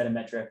narrow set of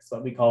metrics,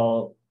 what we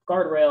call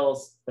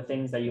guardrails, the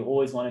things that you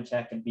always want to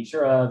check and be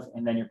sure of,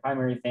 and then your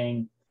primary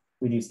thing,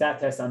 we do stat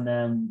tests on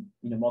them,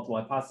 multiple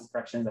hypothesis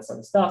corrections, that sort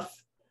of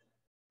stuff.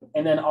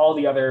 And then all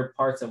the other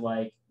parts of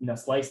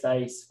slice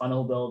dice,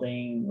 funnel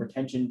building,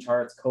 retention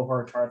charts,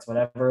 cohort charts,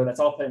 whatever, that's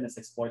all put in this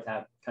explore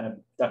tab, kind of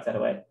duck that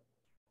away.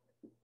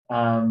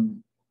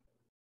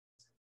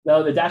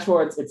 No, the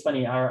dashboards, it's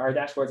funny, our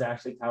dashboards are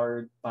actually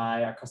powered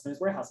by our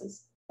customers'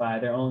 warehouses, by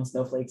their own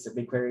Snowflakes or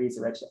BigQueries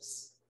or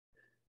Redshifts.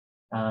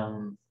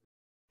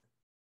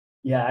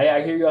 Yeah,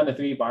 I hear you on the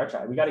 3D bar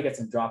chart. We got to get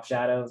some drop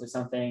shadows or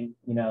something.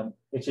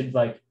 It should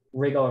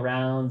wriggle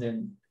around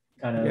and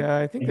kind of. Yeah,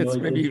 I think that's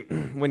maybe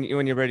when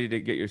you're ready to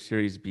get your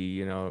Series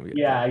B.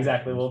 Yeah,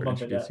 exactly. We'll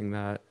bump introducing it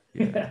up.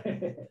 That.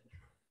 Yeah.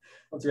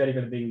 Once you're ready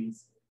for the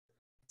biggies.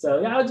 So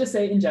yeah, I would just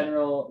say in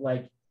general,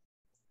 like,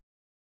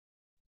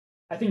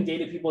 I think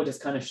data people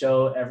just kind of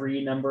show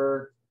every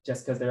number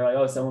just because they're like,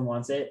 oh, someone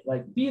wants it.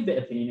 Like, be a bit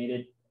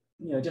opinionated,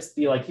 just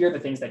be like, here are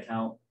the things that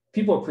count.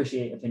 People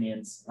appreciate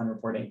opinions on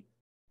reporting.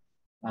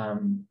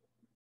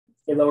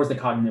 It lowers the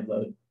cognitive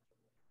load.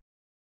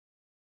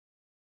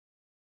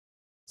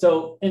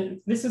 So,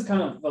 and this is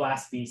kind of the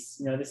last piece.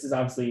 This is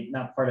obviously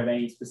not part of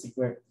any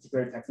particular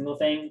technical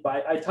thing,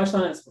 but I touched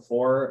on this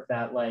before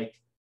that like,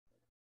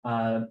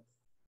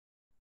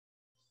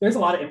 there's a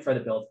lot of infra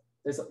to build.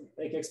 There's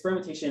like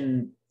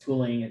experimentation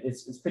tooling.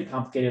 It's pretty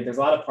complicated. There's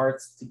a lot of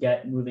parts to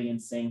get moving in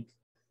sync.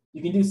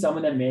 You can do some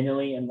of them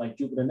manually in like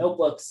Jupyter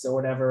notebooks or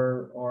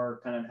whatever,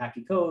 or kind of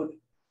hacky code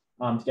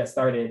to get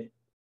started.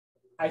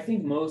 I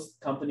think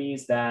most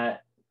companies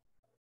that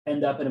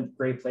end up in a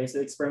great place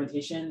with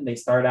experimentation, they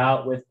start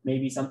out with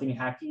maybe something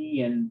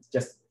hacky and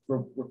just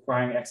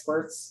requiring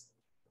experts.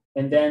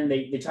 And then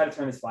they try to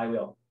turn this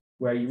flywheel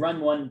where you run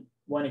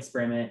one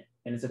experiment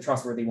and it's a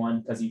trustworthy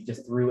one because you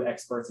just threw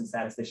experts and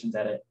statisticians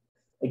at it.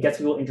 It gets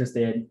people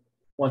interested.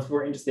 Once people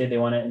are interested, they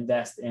want to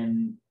invest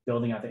in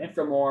building out the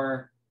infra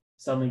more.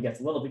 Suddenly it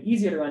gets a little bit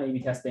easier to run A/B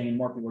testing and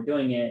more people are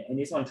doing it. And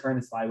you just want to turn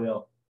this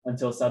flywheel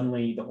until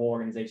suddenly the whole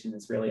organization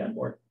is really on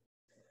board.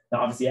 Now,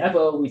 obviously at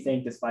Eppo, we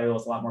think this flywheel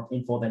is a lot more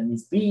painful than it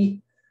needs to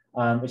be.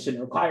 It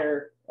shouldn't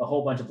require a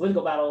whole bunch of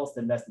political battles to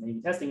invest in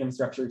A/B testing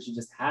infrastructure. It should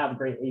just have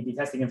great A/B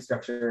testing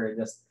infrastructure and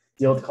just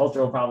deal with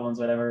cultural problems,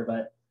 whatever.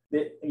 But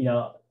if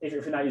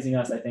you're not using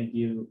us, I think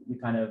you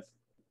kind of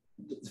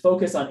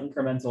focus on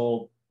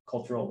incremental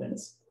cultural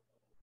wins.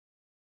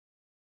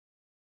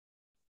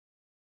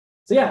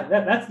 So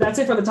yeah, that's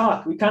it for the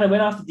talk. We kind of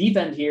went off the deep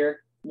end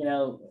here.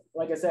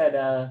 Like I said,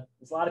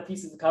 there's a lot of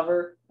pieces to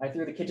cover. I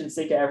threw the kitchen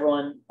sink at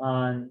everyone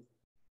on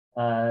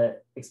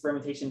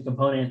experimentation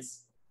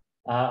components.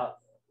 I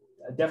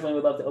definitely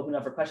would love to open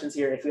up for questions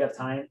here if we have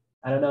time.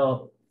 I don't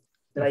know.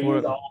 Did I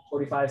use all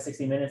 45,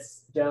 60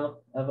 minutes, Joe?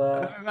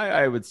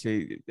 I would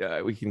say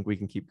we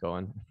can keep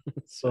going.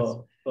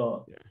 Cool.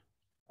 Yeah.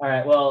 All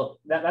right. Well,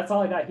 that's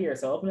all I got here.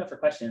 So open up for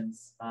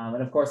questions.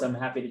 And of course, I'm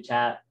happy to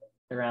chat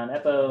around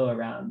Eppo,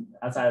 around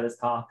outside of this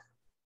talk.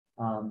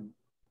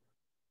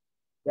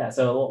 Yeah,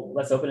 so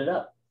let's open it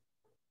up.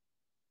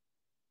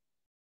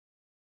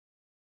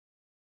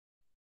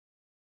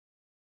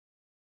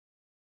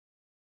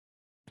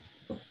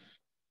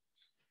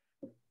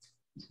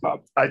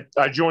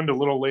 I joined a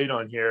little late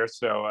on here,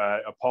 so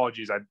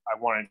apologies. I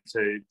wanted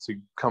to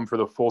come for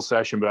the full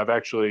session, but I've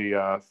actually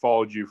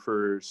followed you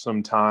for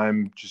some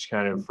time, just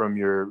kind of from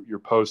your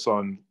posts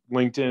on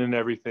LinkedIn and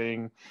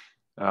everything.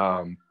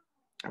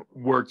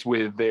 Worked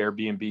with the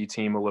Airbnb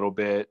team a little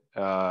bit,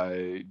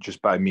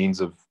 just by means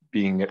of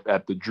being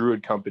at the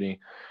Druid company.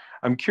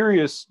 I'm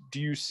curious, do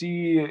you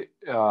see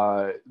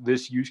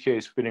this use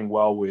case fitting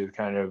well with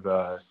kind of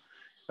a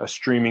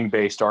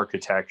streaming-based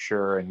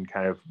architecture and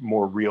kind of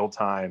more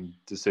real-time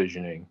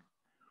decisioning?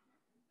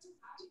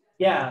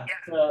 Yeah,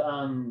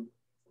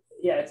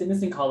 yeah, it's an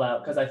interesting call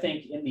out because I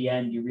think in the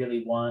end you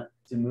really want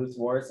to move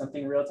towards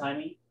something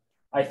real-timey.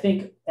 I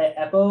think at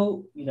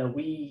Eppo,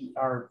 we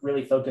are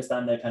really focused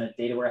on the kind of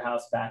data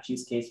warehouse batch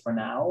use case for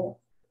now,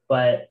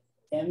 but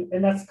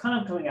and that's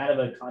kind of coming out of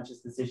a conscious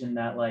decision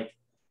that like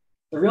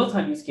the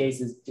real-time use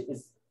case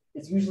is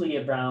usually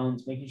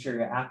around making sure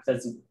your app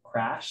doesn't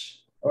crash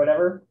or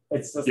whatever.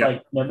 It's just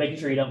like making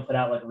sure you don't put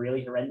out like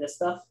really horrendous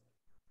stuff.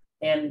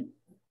 And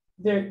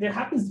there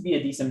happens to be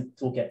a decent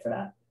toolkit for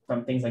that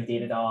from things like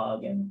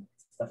Datadog and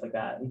stuff like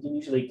that. You can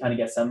usually kind of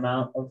get some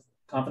amount of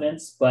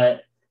confidence,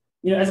 but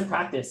as a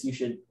practice, you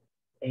should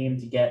aim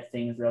to get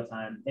things real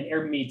time. In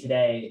Airbnb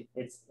today,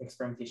 its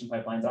experimentation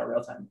pipelines are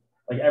real time.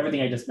 Like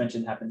everything I just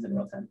mentioned happens in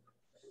real time.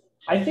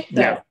 I think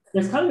that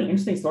there's kind of an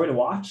interesting story to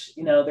watch.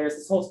 There's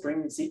this whole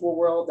streaming SQL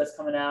world that's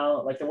coming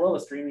out. Like the world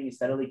of streaming is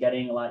steadily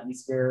getting a lot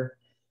easier.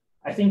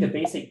 I think the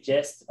basic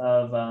gist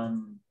of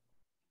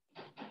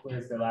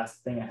where's the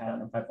last thing I had on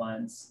the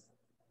pipelines?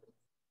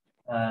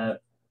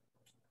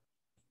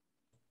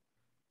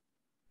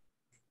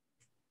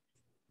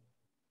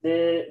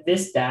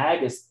 This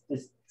DAG is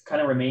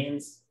kind of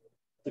remains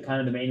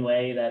the main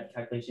way that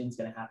calculation is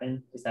going to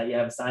happen, is that you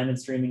have assignment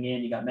streaming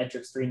in, you got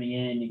metrics streaming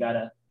in, you got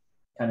to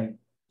kind of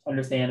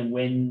understand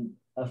when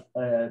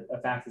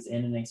a fact is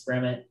in an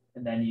experiment,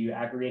 and then you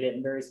aggregate it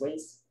in various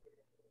ways.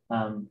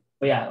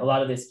 But yeah, a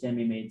lot of this can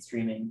be made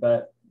streaming,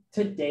 but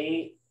to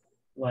date,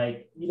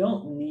 like you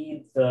don't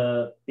need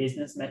the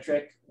business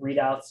metric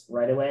readouts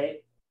right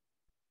away.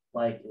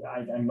 Like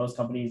in most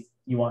companies,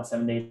 you want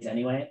 7 days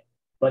anyway,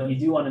 but you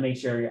do want to make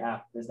sure your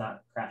app is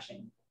not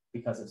crashing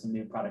because of some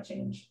new product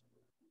change.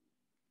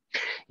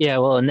 Yeah,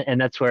 well,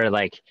 and that's where,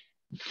 like,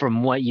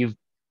 from what you've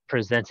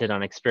presented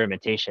on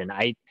experimentation,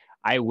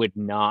 I would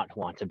not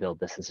want to build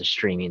this as a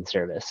streaming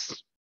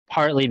service,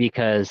 partly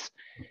because,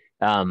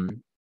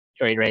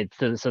 right.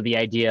 So the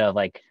idea of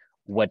like,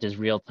 what does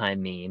real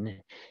time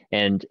mean,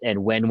 and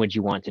when would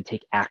you want to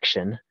take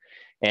action,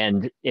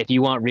 and if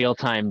you want real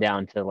time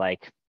down to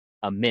like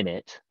a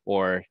minute,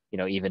 or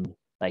even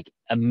like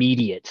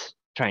immediate,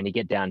 trying to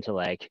get down to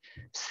like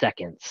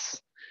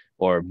seconds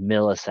or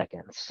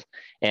milliseconds.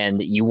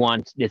 And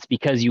it's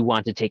because you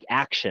want to take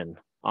action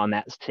on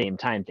that same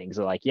time thing.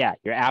 So like, yeah,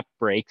 your app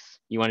breaks,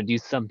 you want to do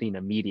something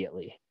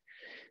immediately.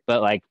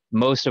 But like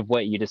most of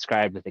what you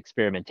described with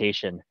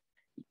experimentation,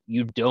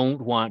 you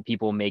don't want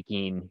people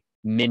making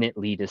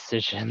minutely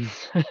decisions.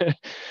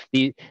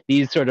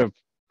 These sort of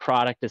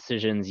product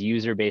decisions,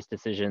 user-based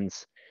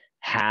decisions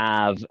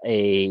have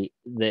the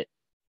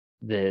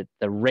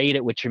rate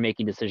at which you're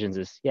making decisions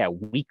is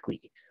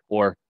weekly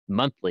or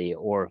monthly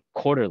or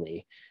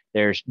quarterly.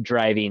 There's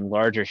driving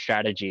larger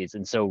strategies.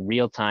 And so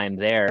real time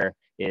there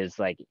is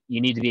like,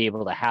 you need to be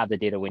able to have the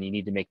data when you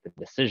need to make the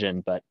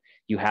decision, but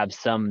you have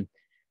some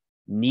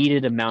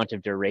needed amount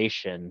of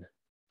duration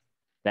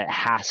that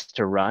has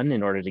to run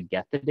in order to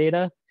get the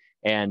data.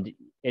 And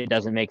it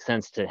doesn't make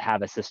sense to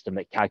have a system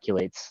that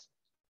calculates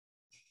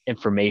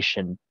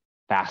information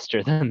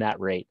faster than that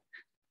rate.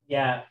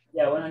 Yeah,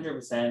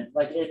 100%.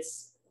 Like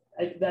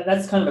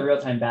that's kind of the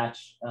real-time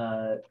batch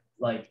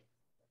like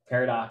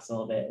paradox a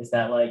little bit, is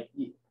that like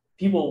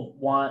people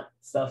want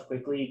stuff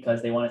quickly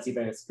because they want to see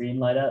their screen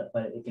light up,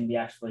 but it can be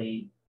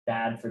actually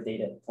bad for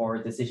data,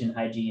 for decision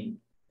hygiene.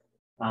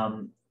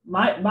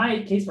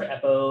 My case for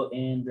Eppo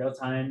in real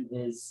time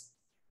is,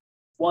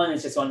 one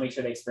is just want to make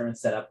sure the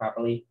experiment's set up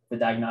properly, the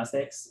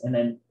diagnostics, and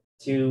then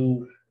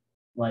two,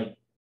 like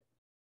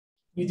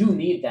you do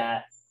need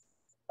that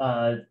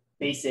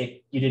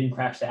basic you didn't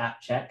crash the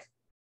app check,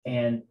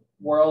 and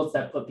worlds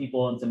that put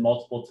people into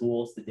multiple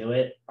tools to do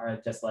it are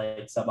just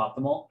like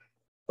suboptimal.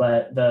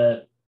 But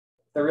the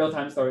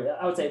real-time story,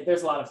 I would say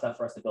there's a lot of stuff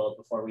for us to build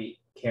before we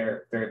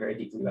care very, very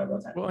deeply about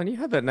real-time. Well, and you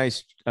have that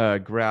nice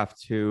graph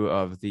too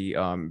of the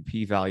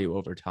p-value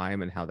over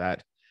time and how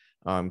that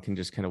can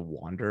just kind of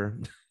wander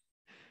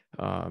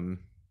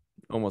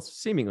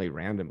almost seemingly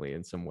randomly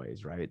in some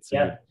ways, right? So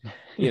yeah.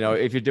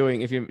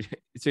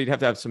 So you'd have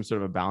to have some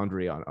sort of a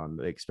boundary on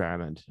the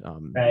experiment.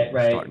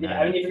 Right.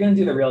 Yeah, I mean, if you're going to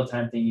do the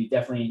real-time thing, you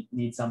definitely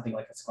need something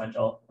like a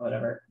sequential or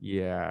whatever.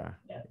 Yeah,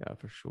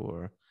 for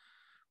sure.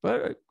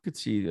 But I could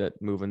see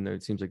that moving there.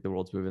 It seems like the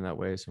world's moving that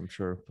way. So I'm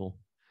sure we'll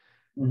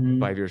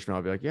 5 years from now,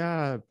 I'll be like,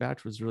 yeah,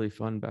 batch was really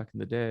fun back in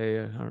the day.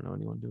 I don't know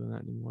anyone doing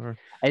that anymore.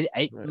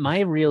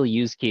 My real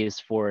use case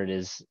for it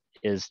is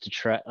to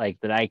try, like,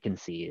 that I can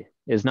see,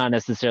 is not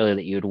necessarily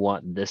that you'd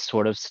want this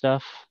sort of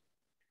stuff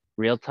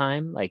real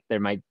time. Like there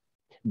might,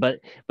 but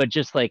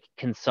just like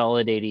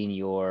consolidating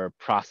your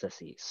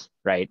processes,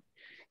 right?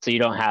 So you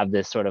don't have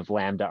this sort of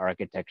Lambda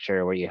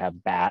architecture where you have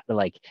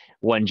like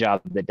one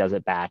job that does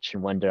it batch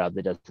and one job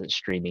that does it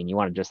streaming. You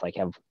want to just like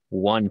have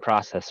one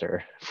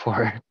processor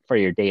for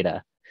your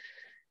data.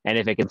 And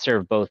if it can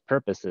serve both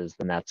purposes,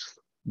 then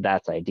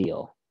that's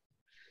ideal.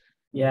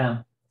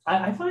 Yeah.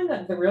 I find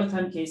that the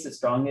real-time case is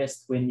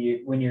strongest when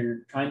you're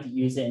trying to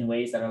use it in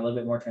ways that are a little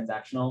bit more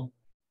transactional.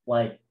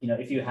 Like,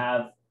 if you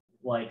have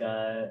like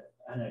I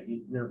don't know,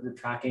 you're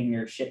tracking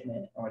your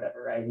shipment or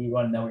whatever, right? You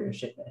want to know where your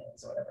shipment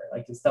is or whatever.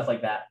 Like stuff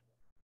like that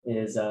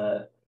is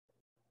I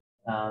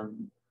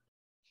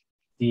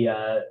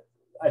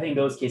think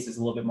those cases are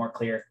a little bit more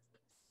clear.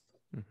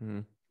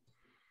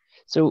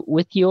 So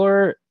with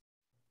your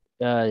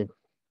with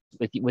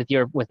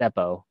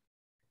Eppo,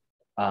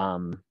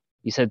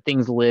 you said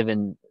things live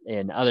in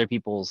other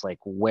people's like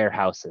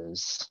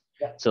warehouses.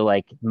 Yeah. So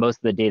like most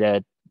of the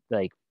data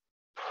like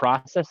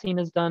processing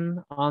is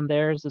done on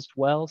theirs as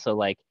well. So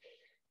like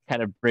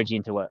kind of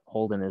bridging to what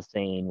Holden is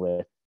saying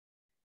with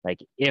like,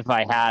 if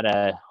I had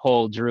a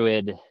whole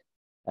Druid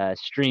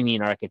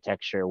streaming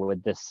architecture,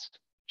 would this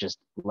just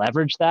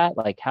leverage that?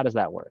 Like, how does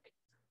that work?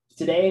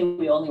 Today,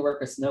 we only work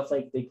with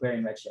Snowflake, BigQuery,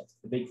 and Redshift,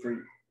 the big three.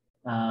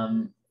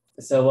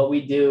 So what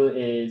we do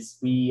is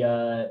we,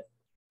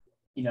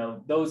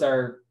 those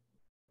are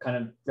kind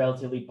of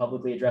relatively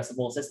publicly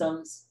addressable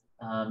systems.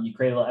 You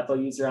create a little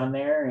Eppo user on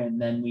there,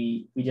 and then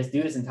we just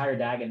do this entire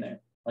DAG in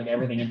there, like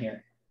everything in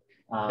here.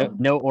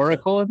 No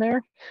Oracle in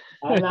there?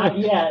 Not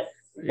yet.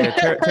 Yeah,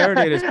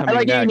 Teradata is coming I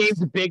like next.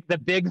 You named the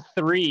big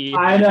three.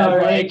 I know,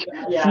 right?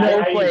 Like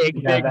Snowflake,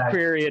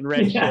 BigQuery, and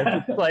Redshift.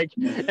 Yeah. It's like,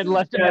 and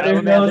left.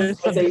 There's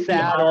some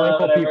sad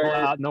Oracle people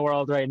out in the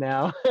world right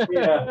now.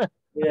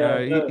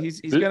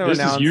 He's going to announce.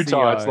 This is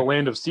Utah. It's the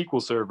land of SQL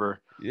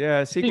Server.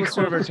 Yeah, SQL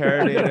Server,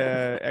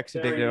 Teradata,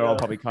 Exadata are all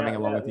probably coming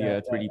along with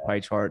the 3D pie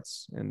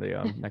charts in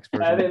the next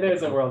version.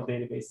 There's a world of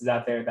databases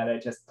out there that I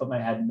just put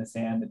my head in the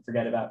sand and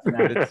forget about for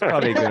now. It's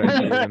probably a good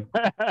idea.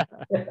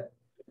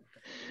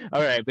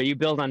 All right, but you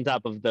build on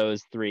top of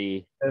those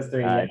three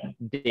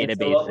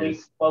databases.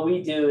 So what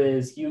we do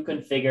is you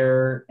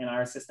configure in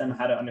our system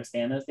how to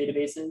understand those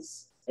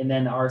databases, and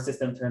then our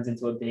system turns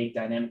into a big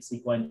dynamic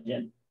SQL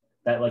engine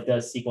that like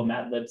does SQL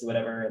matlibs or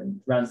whatever and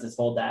runs this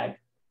whole DAG.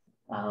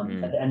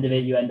 At the end of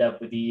it, you end up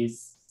with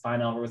these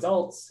final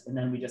results, and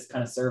then we just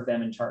kind of serve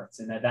them in charts.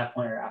 And at that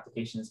point, our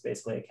application is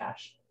basically a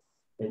cache.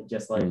 It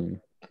just like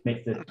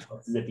makes it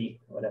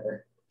zippy or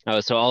whatever. Oh,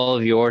 so all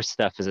of your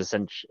stuff is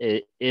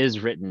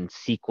written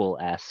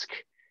SQL-esque,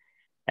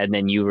 and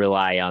then you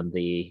rely on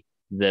the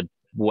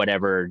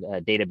whatever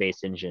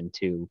database engine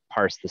to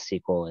parse the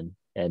SQL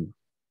and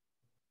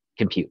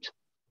compute.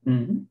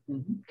 Mm-hmm.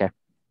 Mm-hmm. Okay.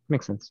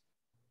 Makes sense.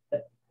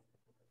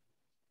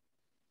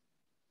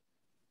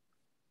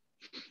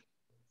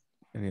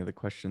 Any other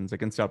questions? I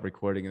can stop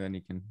recording and then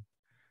you can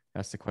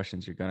ask the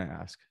questions you're gonna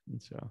ask.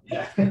 And so,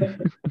 Yeah.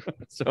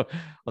 so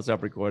I'll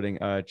stop recording.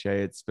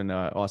 Jay, it's been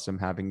awesome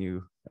having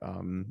you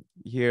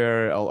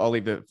here. I'll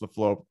leave the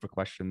floor for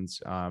questions.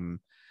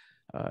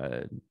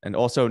 And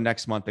also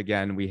next month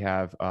again, we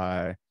have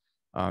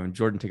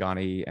Jordan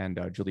Tagani and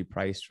Julie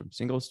Price from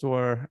Single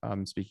Store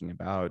speaking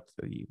about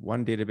the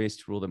one database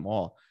to rule them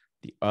all.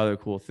 The other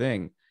cool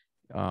thing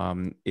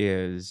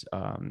is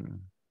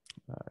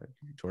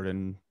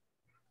Jordan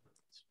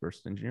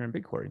first engineer in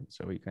BigQuery.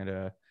 So he kind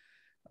of,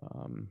 I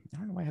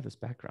don't know why I have this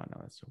background now.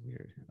 That's so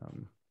weird.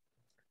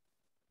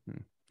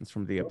 It's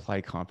from the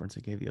Apply conference I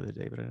gave the other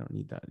day, but I don't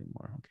need that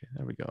anymore. Okay,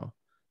 there we go.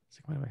 It's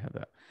like, why do I have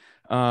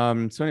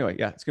that? So anyway,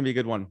 yeah, it's gonna be a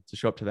good one to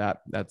show up to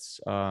that.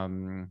 That's I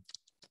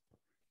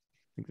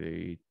think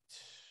the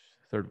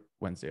third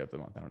Wednesday of the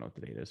month. I don't know what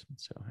the date is.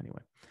 So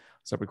anyway,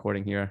 stop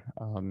recording here.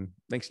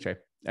 Thanks, Jay.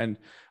 And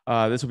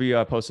this will be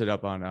posted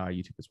up on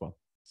YouTube as well.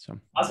 So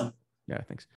awesome. Yeah, thanks.